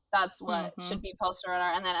normal. That's what Mhm. should be posted or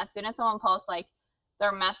whatever. And then as soon as someone posts like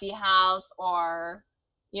their messy house or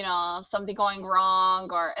something going wrong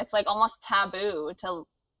or it's like almost taboo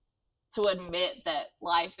to admit that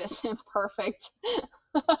life isn't perfect,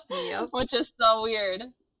 Yep. which is so weird.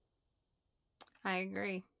 I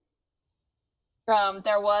agree.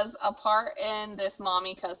 There was a part in this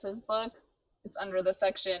Mommy Cusses book. It's under the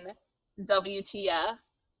section WTF,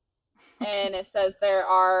 and it says there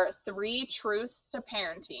are 3 truths to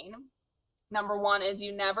parenting. Number one is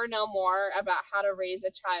you never know more about how to raise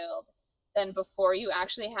a child than before you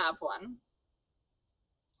actually have one.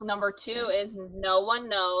 Number two True. is no one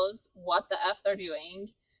knows what the F they're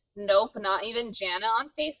doing. Nope, not even Jana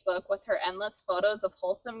on Facebook with her endless photos of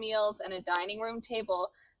wholesome meals and a dining room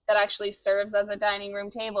table that actually serves as a dining room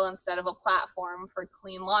table instead of a platform for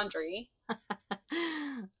clean laundry.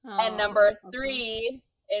 And Oh. number three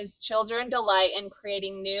is children delight in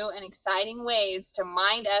creating new and exciting ways to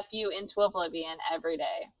mind F you into oblivion every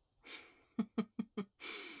day.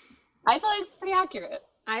 I feel like it's pretty accurate.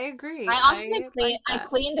 I agree. I honestly I like I that.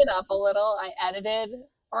 cleaned it up a little. I edited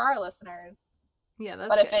for our listeners. Yeah,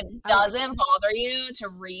 that's But if good. it I like doesn't bother you to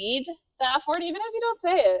read the F word, even if you don't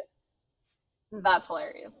say it, that's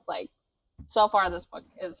hilarious. Like, so far, this book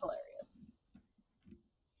is hilarious.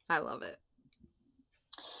 I love it.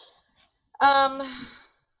 Um,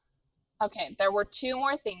 okay, there were 2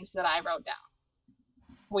 more things that I wrote down.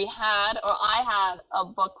 I had a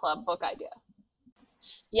book club book idea.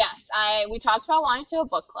 Yes, we talked about wanting to do a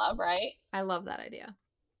book club, right? I love that idea.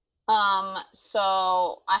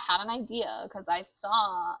 So I had an idea because I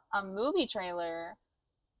saw a movie trailer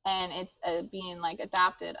and it's being like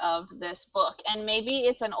adapted of this book and maybe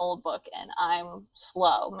it's an old book and I'm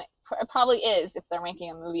slow. It probably is if they're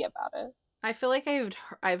making a movie about it. I feel like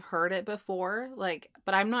I've heard it before, like,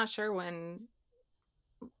 but I'm not sure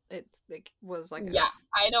it was like Yeah,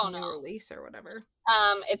 I a don't new know. release or whatever.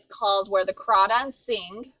 It's called Where the Crawdads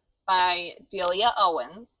Sing by Delia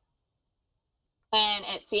Owens. And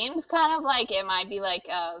it seems kind of like it might be like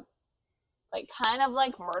a like kind of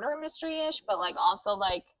like murder mystery-ish, but like also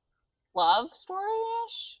like love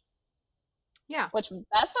story-ish. Yeah. Which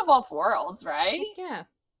best of both worlds, right? Heck yeah.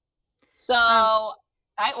 So Um,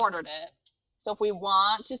 I ordered it. So if we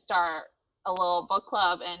want to start a little book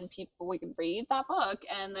club and people we can read that book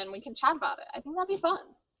and then we can chat about it. I think that'd be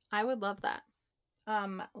fun. I would love that.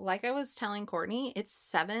 Like I was telling Courtney, it's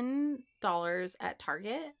 $7 at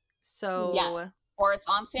Target. Yeah. So Or it's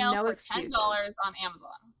on sale no for excuses. $10 on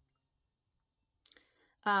Amazon.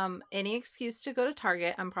 Any excuse to go to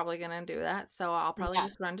Target, I'm probably gonna do that. So I'll probably Yeah.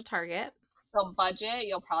 just run to Target. So budget,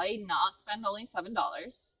 you'll probably not spend only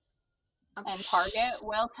 $7. And Target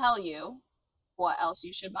will tell you what else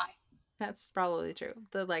you should buy. That's probably true.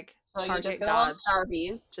 The like So you just Target get a little gods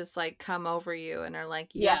Starbies. just like come over you and are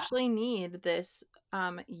like, you Yeah. actually need this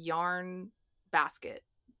yarn basket.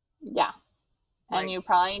 Yeah. And Like, you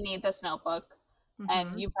probably need this notebook. And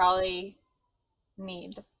mm-hmm. you probably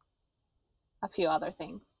need a few other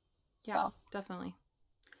things. Yeah, So definitely.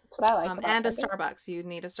 that's what I like about And a Target. Starbucks. You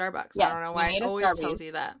need a Starbucks. I Yes, don't know you why it need a always tells Starbies.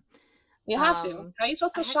 you that. You have to. How are you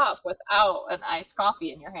supposed to I shop actually, without an iced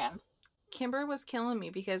coffee in your hand? Kimber was killing me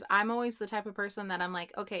because I'm always the type of person that I'm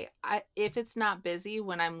like, okay, if it's not busy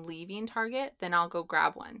when I'm leaving Target, then I'll go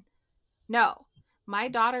grab one. No, my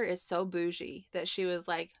daughter is so bougie that she was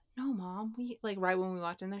like, no, mom, we like right when we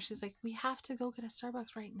walked in there, she's like, we have to go get a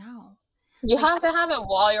Starbucks right now. You Like, have to have it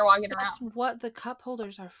while you're walking that's around. what the cup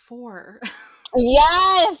holders are for.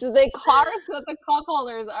 Yes, the carts with the cup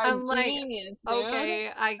holders are I'm like, genius, dude. okay,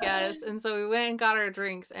 I guess. And so we went and got our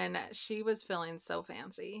drinks, and she was feeling so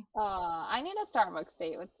fancy. I need a Starbucks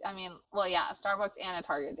date with, well, yeah, a Starbucks and a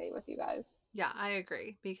Target date with you guys. Yeah, I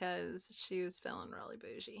agree because she was feeling really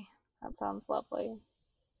bougie. That sounds lovely.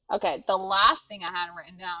 Okay, the last thing I had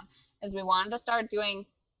written down is we wanted to start doing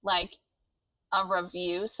like a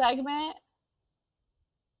review segment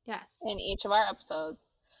Yes. in each of our episodes.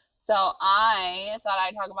 So I thought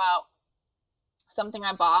I'd talk about something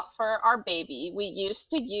I bought for our baby. We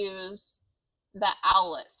used to use the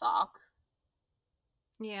owlet sock.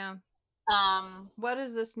 Yeah. Um, What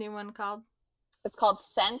is this new one called? it's called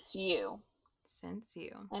Sense You, Since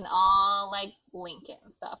you. and I'll like link it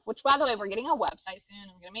and stuff. Which, by the way, we're getting a website soon.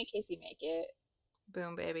 I'm gonna make Casey make it,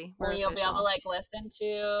 Boom, baby. We're where you'll be able to official. like listen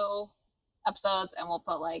to episodes, and we'll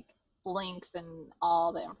put like links and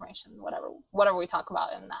all the information, whatever we talk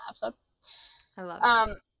about in that episode. I love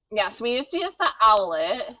it. Yes, we used to use the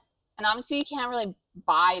owlet, and obviously you can't really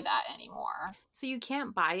buy that anymore So you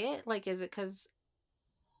can't buy it? Like, is it because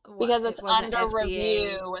what? because It it's wasn't under FDA.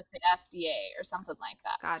 review with the FDA or something like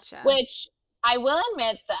that. Gotcha. Which I will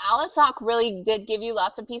admit, the owlet sock really did give you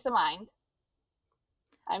lots of peace of mind.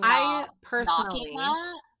 I'm I not knocking personally,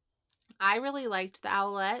 that. I really liked the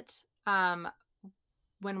Owlet.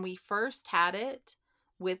 When we first had it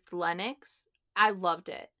with Lennox, I loved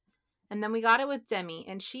it. And then we got it with Demi,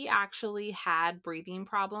 and she actually had breathing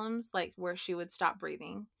problems, like where she would stop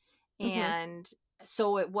breathing. Hmm. And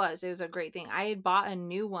so it was a great thing. I had bought a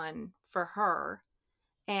new one for her.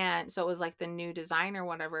 And so it was like the new design or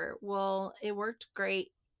whatever. Well, it worked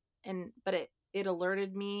great. But it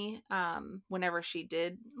alerted me whenever she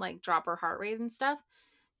did like drop her heart rate and stuff.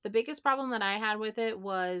 The biggest problem that I had with it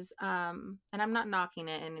was and I'm not knocking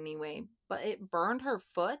it in any way, but it burned her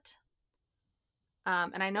foot.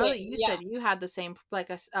 And I know Wait, that you yeah, said you had the same like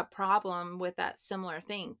a problem with that similar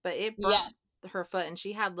thing, but it burnt yes, her foot and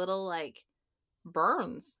she had little like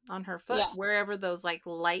burns on her foot yeah. wherever those like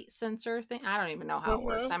light sensor thing. I don't even know how it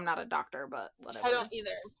works. Hmm. I'm not a doctor, but I don't whatever.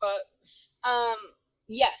 either, but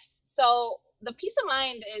yes. So the peace of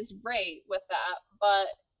mind is great with that, but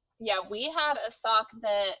yeah, we had a sock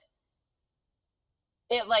that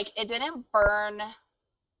it didn't burn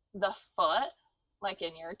the foot like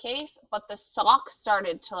in your case, but the sock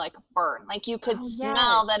started to like burn. Like you could Oh yes.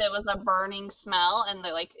 smell that it was a burning smell and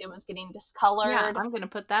like it was getting Yeah, discolored. I'm gonna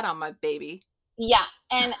put that on my baby. Yeah,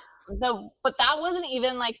 and but that wasn't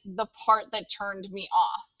even like the part that turned me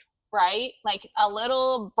off, right? Like a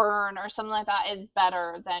little burn or something like that is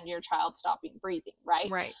better than your child stopping breathing, right?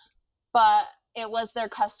 Right. But it was their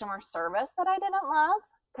customer service that I didn't love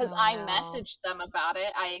because Oh I no. messaged them about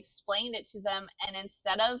it. I explained it to them, and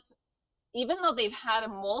instead of, even though they've had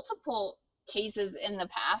multiple cases in the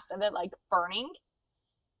past of it like burning,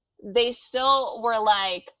 they still were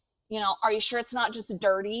like, are you sure it's not just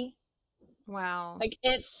dirty? Wow. Like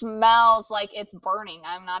it smells like it's burning.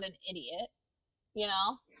 I'm not an idiot, you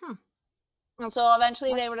know? Hmm. And so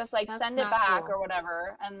eventually they That's were just like, that's send it not back cool. or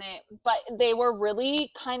whatever. But they were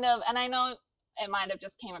really kind of, and I know it might have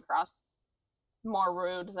just came across more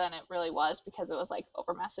rude than it really was because it was like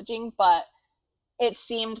over messaging, but it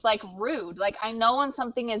seemed like rude. Like, I know when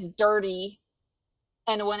something is dirty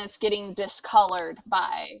and when it's getting discolored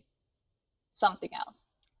by something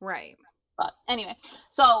else. Right. But anyway,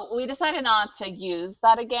 so we decided not to use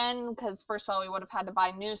that again because, first of all, we would have had to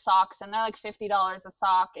buy new socks, and they're like $50 a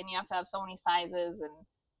sock, and you have to have so many sizes, and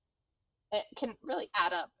it can really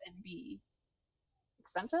add up and be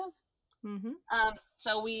expensive. Mm-hmm.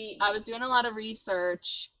 I was doing a lot of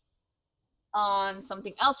research on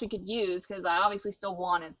something else we could use because I obviously still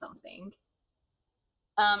wanted something.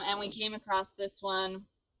 And we came across this one.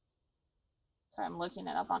 Sorry, I'm looking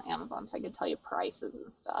it up on Amazon so I could tell you prices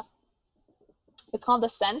and stuff. It's called the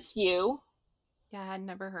Sense U. Yeah, I had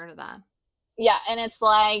never heard of that. Yeah, and it's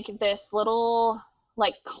like this little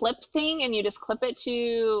like clip thing, and you just clip it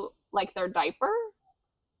to like their diaper,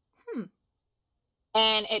 Hmm.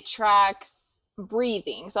 and it tracks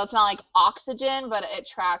breathing. So it's not like oxygen, but it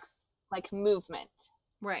tracks like movement,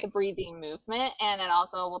 the Right. breathing movement, and it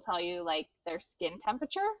also will tell you like their skin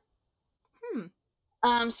temperature. Hmm.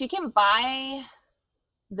 So you can buy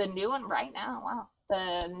the new one right now. Wow.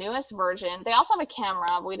 The newest version. They also have a camera,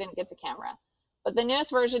 but we didn't get the camera. But the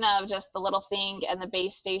newest version of just the little thing and the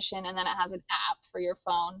base station, and then it has an app for your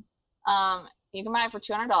phone. You can buy it for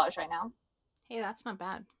 $200 right now. Hey, that's not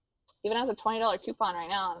bad. Even has a $20 coupon right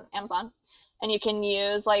now on Amazon. And you can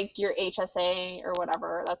use like your HSA or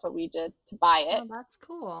whatever. That's what we did to buy it. Oh, that's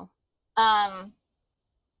cool. Um,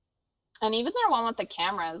 and even their one with the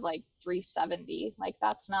camera is like 370. Like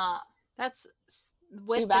that's not That's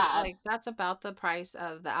too with the bad. like that's about the price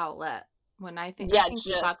of the outlet. When I Yeah, think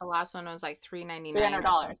we bought the just last one was like $399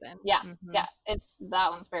 or $300. something. Yeah, Mm-hmm. yeah. It's that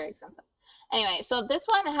one's very expensive. Anyway, so this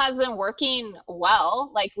one has been working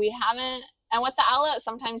well. Like we haven't, and with the outlet,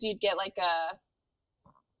 sometimes you'd get like a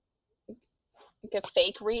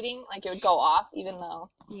fake reading, like it would go off even though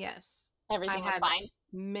Yes. I everything was had fine.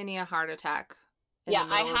 many a heart attack in Yeah, the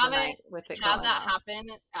I middle of the haven't night with it had going that off. happen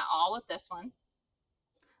at all with this one.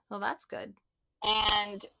 Well, that's good.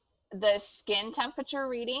 And the skin temperature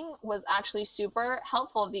reading was actually super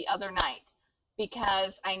helpful the other night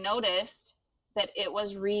because I noticed that it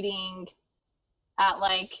was reading at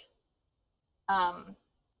like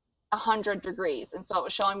 100 degrees, and so it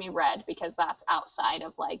was showing me red because that's outside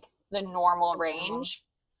of like the normal Normal. range.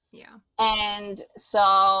 Yeah. And so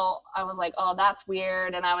I was like, oh, that's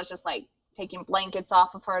weird, and I was just like taking blankets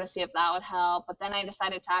off of her to see if that would help, but then I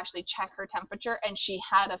decided to actually check her temperature, and she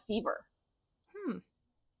had a fever, Hmm.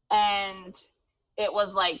 and it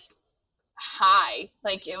was like high,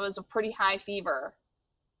 like it was a pretty high fever.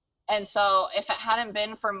 And so if it hadn't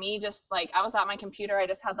been for me, just like I was at my computer, I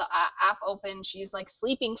just had the app open. She's like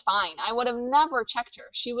sleeping fine. I would have never checked her.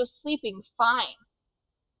 She was sleeping fine.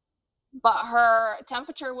 But her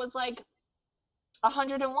temperature was like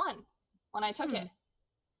 101 when I took Hmm. it.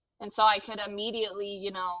 And so I could immediately,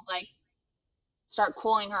 like start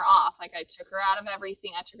cooling her off. Like I took her out of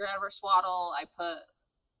everything. I took her out of her swaddle. I put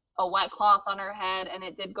a wet cloth on her head and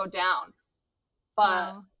it did go down.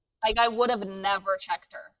 But Wow. like I would have never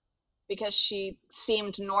checked her because she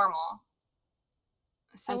seemed normal.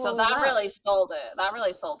 So And what so was that up? really sold it. That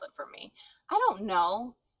really sold it for me. I don't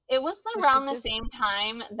know. It was Was she around the just same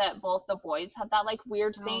time that both the boys had that like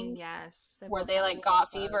weird Oh thing yes. They where both they had the like cold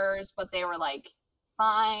got bug. fevers, but they were like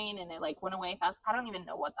fine and it like went away fast. I don't even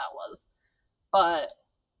know what that was, but it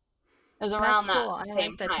was That's around that cool. I same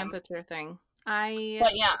like the time. temperature thing. I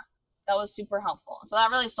But yeah, that was super helpful. So that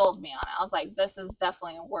really sold me on it. I was like, this is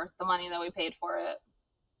definitely worth the money that we paid for it.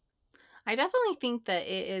 I definitely think that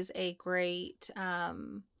it is a great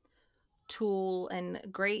tool and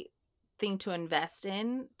great thing to invest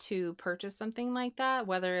in to purchase something like that,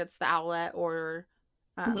 whether it's the outlet or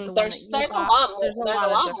the one that you There's a bought. lot more. There's a There's a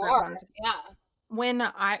lot of lot different more. ones. Yeah. When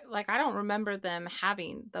I don't remember them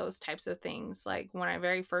having those types of things like when I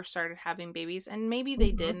very first started having babies, and maybe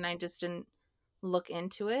they Hmm. did and I just didn't look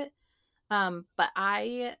into it. But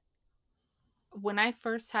I when I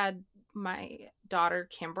first had my daughter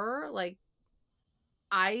Kimber, like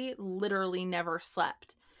I literally never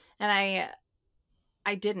slept. And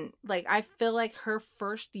I didn't. Like I feel like her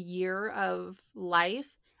first year of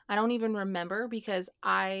life, I don't even remember because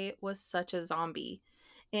I was such a zombie.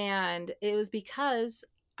 And it was because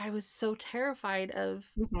I was so terrified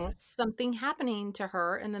of Hmm. something happening to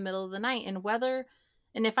her in the middle of the night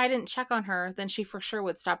and if I didn't check on her, then she for sure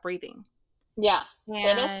would stop breathing. Yeah.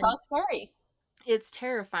 It is so And scary. it's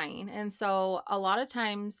terrifying. And so a lot of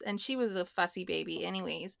times, and she was a fussy baby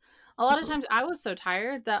anyways, a lot of times I was so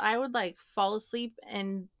tired that I would like fall asleep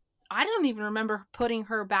and I don't even remember putting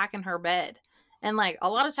her back in her bed. And like a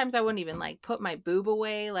lot of times I wouldn't even like put my boob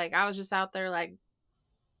away. Like I was just out there like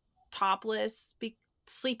topless,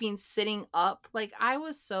 sleeping sitting up. Like I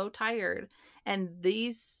was so tired. And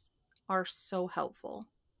these are so helpful.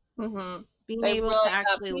 Mm-hmm. Being They able to really,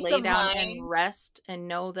 that actually peace lay of down and mind. rest and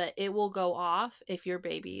know that it will go off if your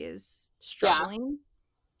baby is Yeah. struggling.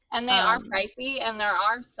 And they are Um, pricey, and there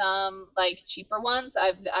are some like cheaper ones.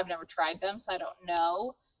 I've never tried them, so I don't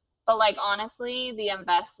know. But like honestly, the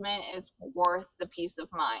investment is worth the peace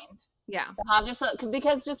of mind. yeah. To have just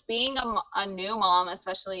because just being a new mom,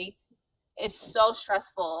 especially, is so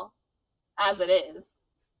stressful as it is,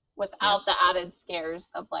 Yep. without the added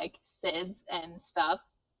scares of like SIDS and stuff.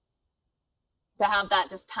 To have that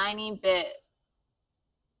just tiny bit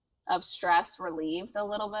of stress relieved a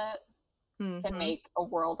little bit can Mm-hmm. make a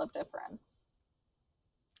world of difference.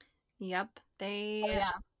 Yep. So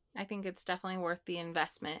yeah. I think it's definitely worth the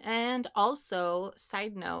investment. And also,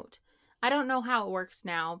 side note, I don't know how it works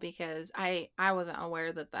now because I wasn't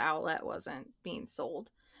aware that the outlet wasn't being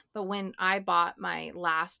sold. But when I bought my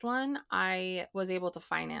last one, I was able to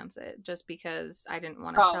finance it just because I didn't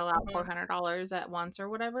want to Oh, shell out mhm. $400 at once or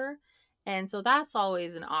whatever. And so that's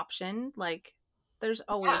always an option. Like there's Yeah,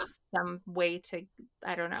 always some way to,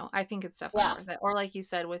 I don't know. I think it's definitely yeah. worth it. Or like you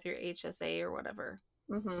said with your HSA or whatever.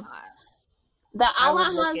 Hmm. I, The I would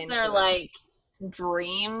outlet look has their into it. like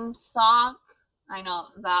dream sock. I know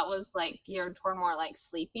that was like geared toward more like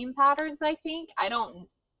sleeping patterns, I think. I don't,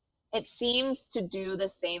 it seems to do the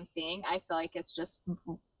same thing. I feel like it's just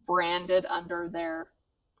branded under their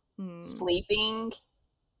Hmm. sleeping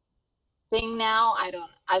thing now. I don't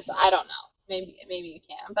know. Maybe you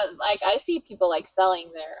can. But like I see people like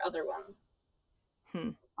selling their other ones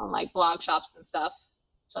Hmm. on like blog shops and stuff.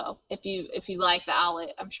 So if you like the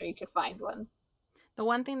outlet, I'm sure you could find one The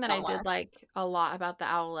one thing that I did somewhere. like a lot about the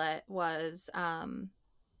owlet was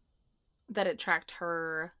that it tracked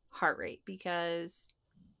her heart rate because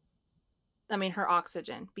I mean her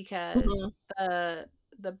oxygen because Hmm.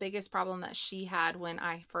 the biggest problem that she had when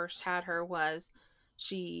I first had her was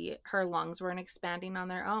her lungs weren't expanding on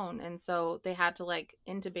their own, and so they had to like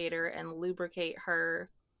intubate her and lubricate her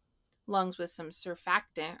lungs with some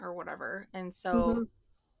surfactant or whatever. And so Hmm.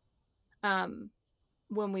 um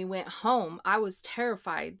when we went home, I was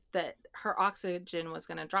terrified that her oxygen was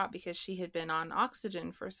going to drop because she had been on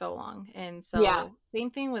oxygen for so long. And Yeah. so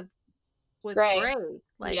same thing with Gray. Gray,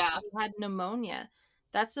 like Yeah. he had pneumonia.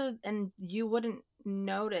 And you wouldn't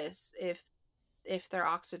notice if their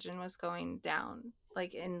oxygen was going down,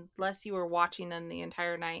 like unless you were watching them the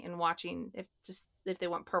entire night and watching if they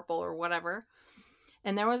went purple or whatever.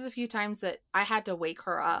 And there was a few times that I had to wake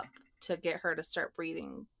her up to get her to start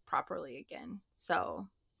breathing properly again. So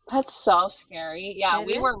That's so scary. Yeah, it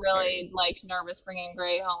we is were scary. really like nervous bringing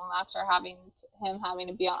Gray home after him having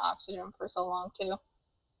to be on oxygen for so long too.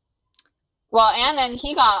 Well, and then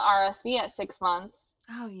he got RSV at 6 months,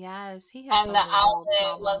 Oh yes, he had and so the many little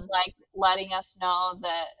outlet was problems. like letting us know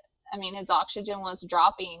that, I mean, his oxygen was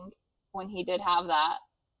dropping when he did have that.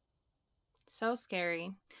 So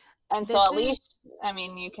scary. And so This at is least, I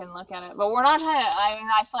mean, you can look at it, but we're not trying to. I mean,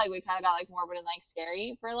 I feel like we kind of got like morbid and like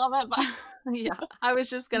scary for a little bit, but yeah, I was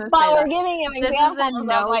just gonna say but we're that. giving him This is examples in of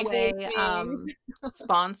no like these way things.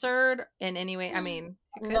 sponsored in any way. I mean,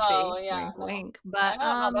 it could No, be, yeah, wink no. wink, I but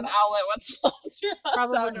don't know that outlet would sponsor us.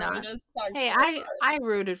 I probably don't mean not. to talk Hey, shit, I but I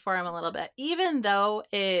rooted for him a little bit. Even though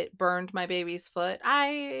it burned my baby's foot.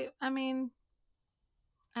 I mean,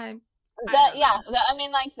 I the don't yeah, know. I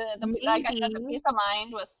mean, like the like I said, the Maybe peace of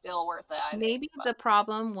mind was still worth it, I think. Maybe But the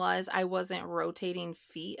problem was I wasn't rotating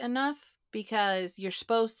feet enough because you're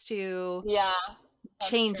supposed to yeah, that's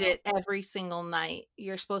change true. it every single night.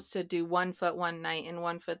 You're supposed to do one foot one night and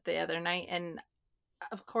one foot the other night. And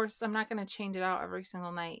of course, I'm not going to change it out every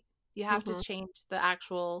single night. You have to Hmm. change the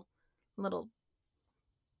actual little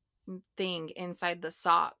thing inside the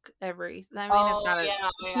sock I mean, Oh yeah,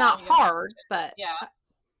 it's yeah, not you have hard, to. but Yeah.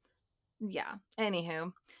 yeah.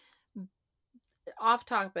 Anywho, off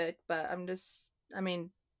topic, but I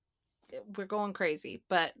mean, we're going crazy.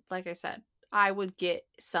 But like I said, I would get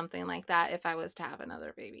something like that if I was to have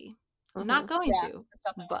another baby. I'm Hmm. not going Yeah, to, it's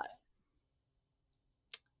definitely but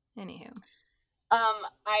worth anywho.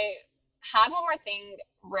 it. I had one more thing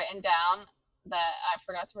written down that I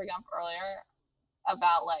forgot to bring up earlier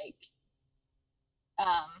about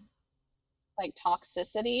um like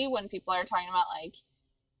toxicity when people are talking about like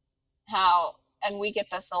how, and we get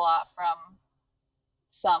this a lot from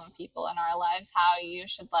some people in our lives, how you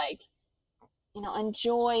should like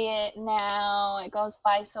enjoy it now. It goes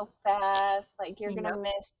by so fast. Like, you're gonna Yep.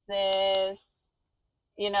 miss this.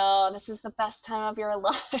 This is the best time of your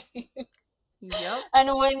life. Yep.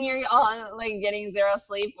 And when you're on, like, getting zero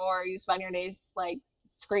sleep, or you spend your days, like,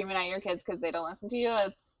 screaming at your kids because they don't listen to you,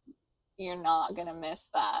 you're not gonna miss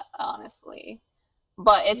that, honestly.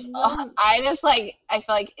 But You know, I feel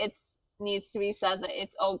like it's needs to be said that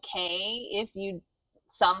it's okay if you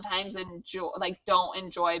sometimes don't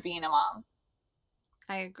enjoy being a mom.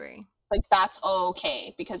 I agree. Like, that's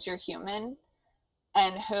okay because you're human.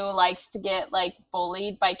 And who likes to get, like,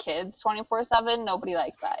 bullied by kids 24/7? Nobody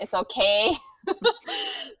likes that. It's okay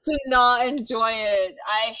to not enjoy it.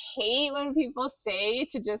 I hate when people say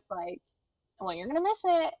to just, like, well, you're gonna miss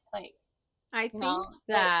it. Like, I you think know, it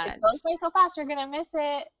that goes by so fast, you're gonna miss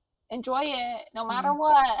it. Enjoy it. No matter mm,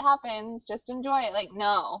 what happens, just enjoy it. Like,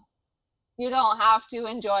 no, you don't have to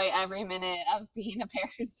enjoy every minute of being a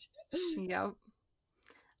parent. yep.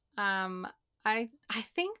 Um, I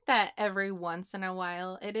think that every once in a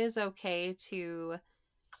while it is okay to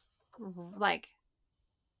like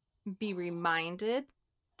be reminded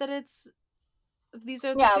that these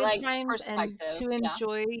are the Yeah, good like, times and perspective. to Yeah.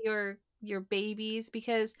 enjoy your babies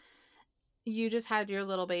because you just had your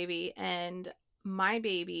little baby and my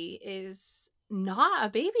baby is not a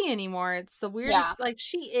baby anymore. It's the Yeah. weirdest, like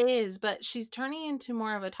she is, but she's turning into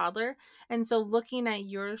more of a toddler. And so looking at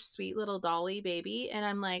your sweet little dolly baby and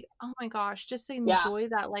I'm like, "Oh my gosh, just Yeah. enjoy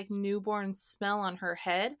that like newborn smell on her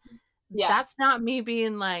head." Yeah. That's not me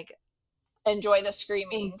being like, Enjoy the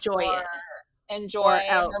screaming, "Enjoy or it." enjoy Or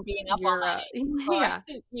else her being up all you're night. Or, yeah.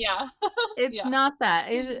 yeah. It's Yeah. not that.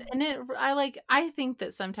 I think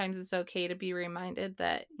that sometimes it's okay to be reminded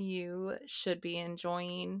that you should be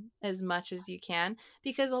enjoying as much as you can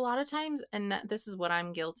because a lot of times and this is what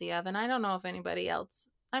I'm guilty of and I don't know if anybody else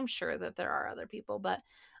I'm sure that there are other people, but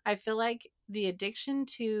I feel like the addiction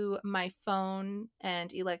to my phone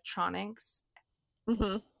and electronics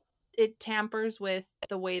Hmm. it tampers with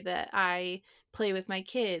the way that I play with my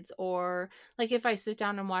kids or like if I sit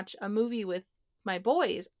down and watch a movie with my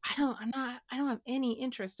boys, I don't have any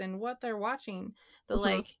interest in what they're watching. But Hmm.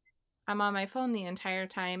 like I'm on my phone the entire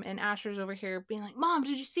time and Asher's over here being like, "Mom,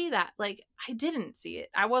 did you see that?" Like I didn't see it.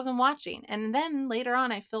 I wasn't watching. And then later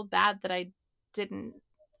on I feel bad that I didn't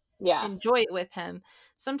Yeah. enjoy it with him.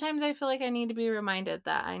 Sometimes I feel like I need to be reminded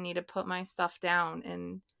that I need to put my stuff down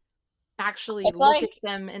and I actually feel look at like,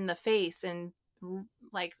 them in the face and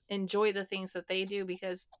like enjoy the things that they do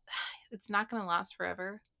because it's not going to last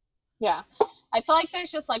forever. yeah. I feel like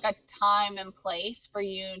there's just, like, a time and place for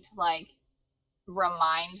you to, like,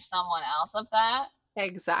 remind someone else of that.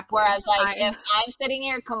 Exactly. Whereas, like, I if I'm sitting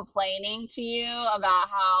here complaining to you about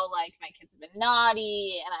how, like, my kids have been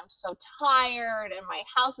naughty and I'm so tired and my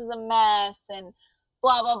house is a mess and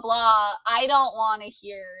blah, blah, blah, I don't want to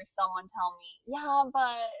hear someone tell me, yeah,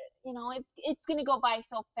 but, it's going to go by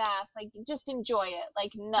so fast. Like, just enjoy it.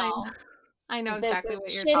 Like, I no, I know this exactly is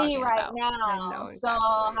what you're shitty talking right about. I now. know So,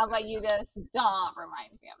 exactly what you're how talking about you about. just don't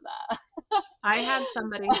remind me of I had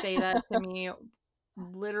somebody say that to me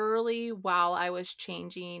literally while I was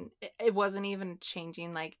changing. It wasn't even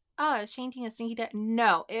changing like, oh, it's changing a stinky diaper.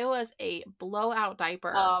 No, it was a blowout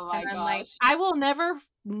diaper. Oh And my I'm like, gosh. I will never,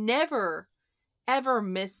 ever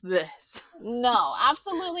miss this. No,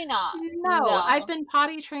 absolutely not. No, I've No. been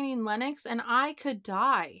potty training Lennox and I could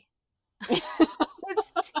die.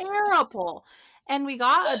 It's terrible. And we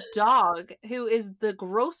got a dog who is the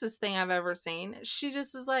grossest thing I've ever seen. She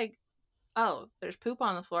just is like, "Oh, there's poop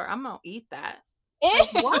on the floor. I'm gonna eat that." Like,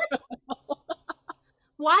 what?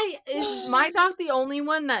 Why is my dog the only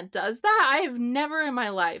one that does that? I have never in my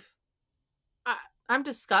life. I, I'm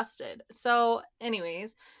disgusted. So,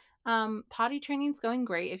 anyways, potty training's going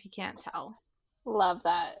great if you can't tell. Love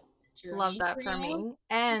that Love journey that for for you. me.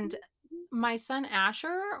 And my son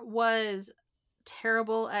Asher was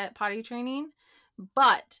terrible at potty training,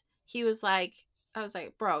 but he was like I was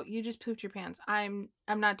like, "Bro, you just pooped your pants. I'm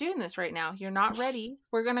not doing this right now. You're not ready.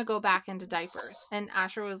 We're going to go back into diapers." And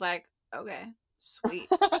Asher was like, "Okay, sweet.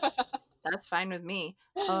 That's fine with me."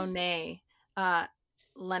 Oh nay. Uh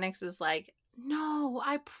Lennox is like, "No,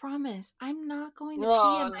 I promise. I'm not going to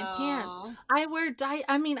pee Oh in my pants. no. I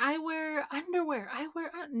wear underwear.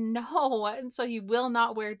 No." And so he will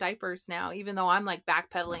not wear diapers now even though I'm like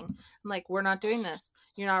backpedaling. I'm like, "We're not doing this.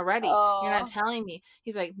 You're not ready. You're not Oh, telling me."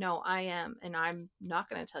 He's like, "No, I am, and I'm not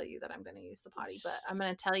going to tell you that I'm going to use the potty, but I'm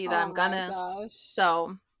going to tell you that oh I'm going my to." gosh.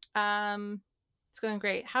 So, it's going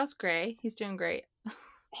great. How's Gray? He's doing great.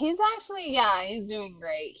 He's actually, yeah, he's doing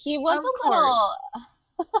great. Of course.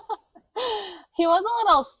 He was a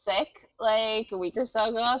little sick like a week or so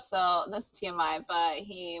ago, so this is TMI, but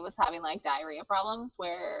he was having like diarrhea problems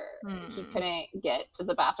where he couldn't get to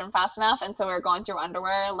the bathroom fast enough, and so we were going through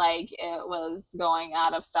underwear like it was going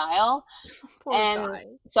out of style. Poor And guy.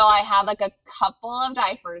 so I had like a couple of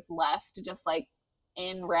diapers left, just like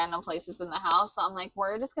in random places in the house. So I'm like,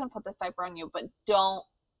 we're just gonna put this diaper on you, but don't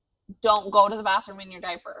go to the bathroom in your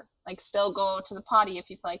diaper. Like, still go to the potty if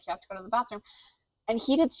you feel like you have to go to the bathroom. And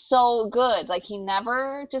he did so good. Like, he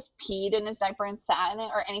never just peed in his diaper and sat in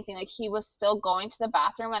it or anything. Like, he was still going to the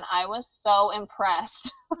bathroom, and I was so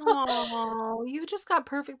impressed. Oh, you just got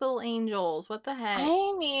perfect little angels. What the heck?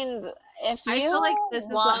 I mean, if I you feel like this is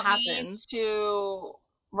what want me happens. to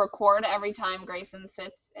record every time Grayson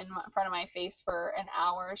sits in front of my face for an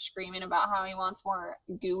hour screaming about how he wants more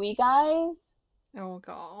gooey guys, Oh,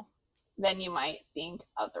 God. then you might think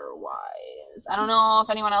otherwise. I don't know if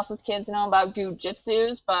anyone else's kids know about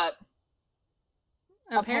goo-jitsus, but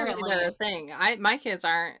Apparently they're a apparently thing. My kids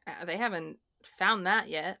aren't. They haven't found that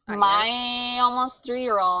yet. Not yet. my almost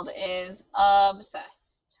 3-year-old is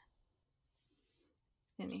obsessed.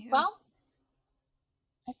 Anywho. Well,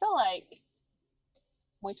 I feel like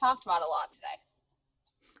we talked about a lot today.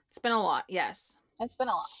 It's been a lot, yes. It's been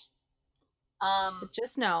a lot.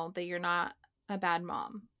 Just know that you're not a bad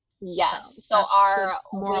mom. Yes. So our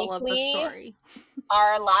moral of the weekly, story.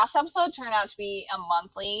 our last episode turned out to be a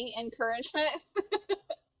monthly encouragement.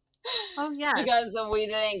 Oh, yes. Because we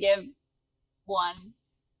didn't give one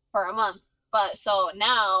for a month. But so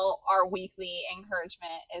now our weekly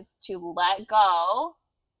encouragement is to let go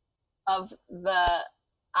of the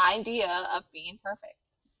idea of being perfect.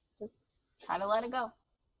 Just try to let it go.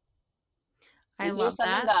 I Easier love said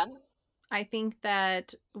than that. done. I think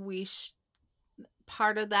that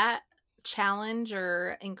part of that challenge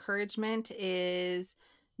or encouragement is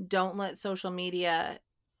don't let social media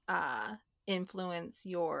influence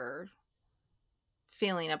your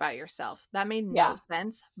feeling about yourself. That made no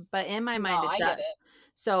sense, but in my mind it does. Get it.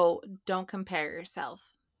 So don't compare yourself.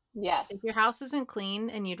 Yes. If your house isn't clean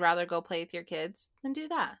and you'd rather go play with your kids, then do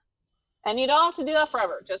that. And you don't have to do that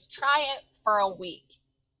forever. Just try it for a week.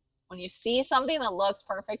 When you see something that looks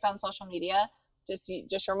perfect on social media,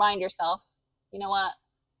 just remind yourself, you know what?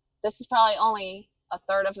 This is probably only a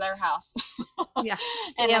third of their house. Yeah.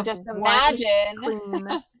 And then just imagine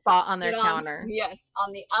clean spot on their counter. Yes.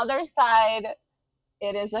 On the other side,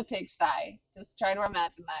 it is a pigsty. Just try to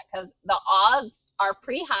imagine that, because the odds are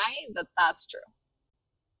pretty high that that's true.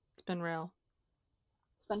 It's been real.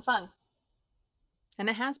 It's been fun. And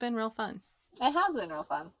it has been real fun. It has been real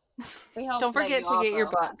fun. We hope Don't forget to get your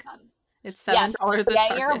book. It's $7 yes, at Target.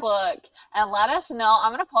 Get your book and let us know.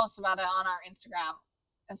 I'm going to post about it on our Instagram.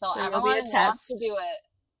 And so everyone who wants to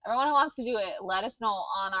do it, let us know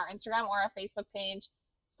on our Instagram or our Facebook page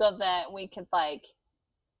so that we could like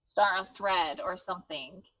start a thread or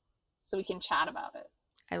something so we can chat about it.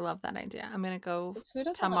 I love that idea. I'm going to go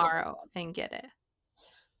tomorrow and get it.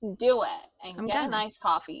 Do it and get a nice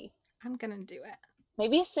coffee. I'm going to do it.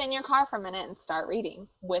 Maybe sit in your car for a minute and start reading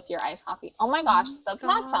with your iced coffee. Oh my gosh, doesn't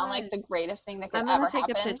that sound like the greatest thing that could ever happen? I'm going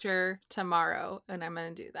to take a picture tomorrow and I'm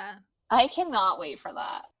going to do that. I cannot wait for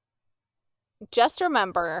that. Just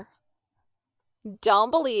remember, don't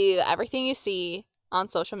believe everything you see on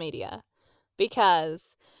social media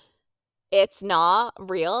because it's not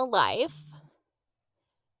real life.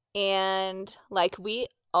 And like we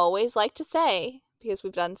always like to say, because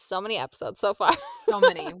we've done so many episodes so far. So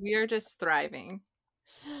many. We are just thriving.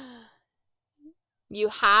 You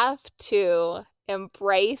have to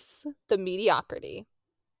embrace the mediocrity.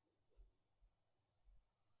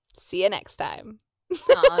 See you next time.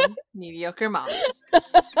 On Mediocre Moms.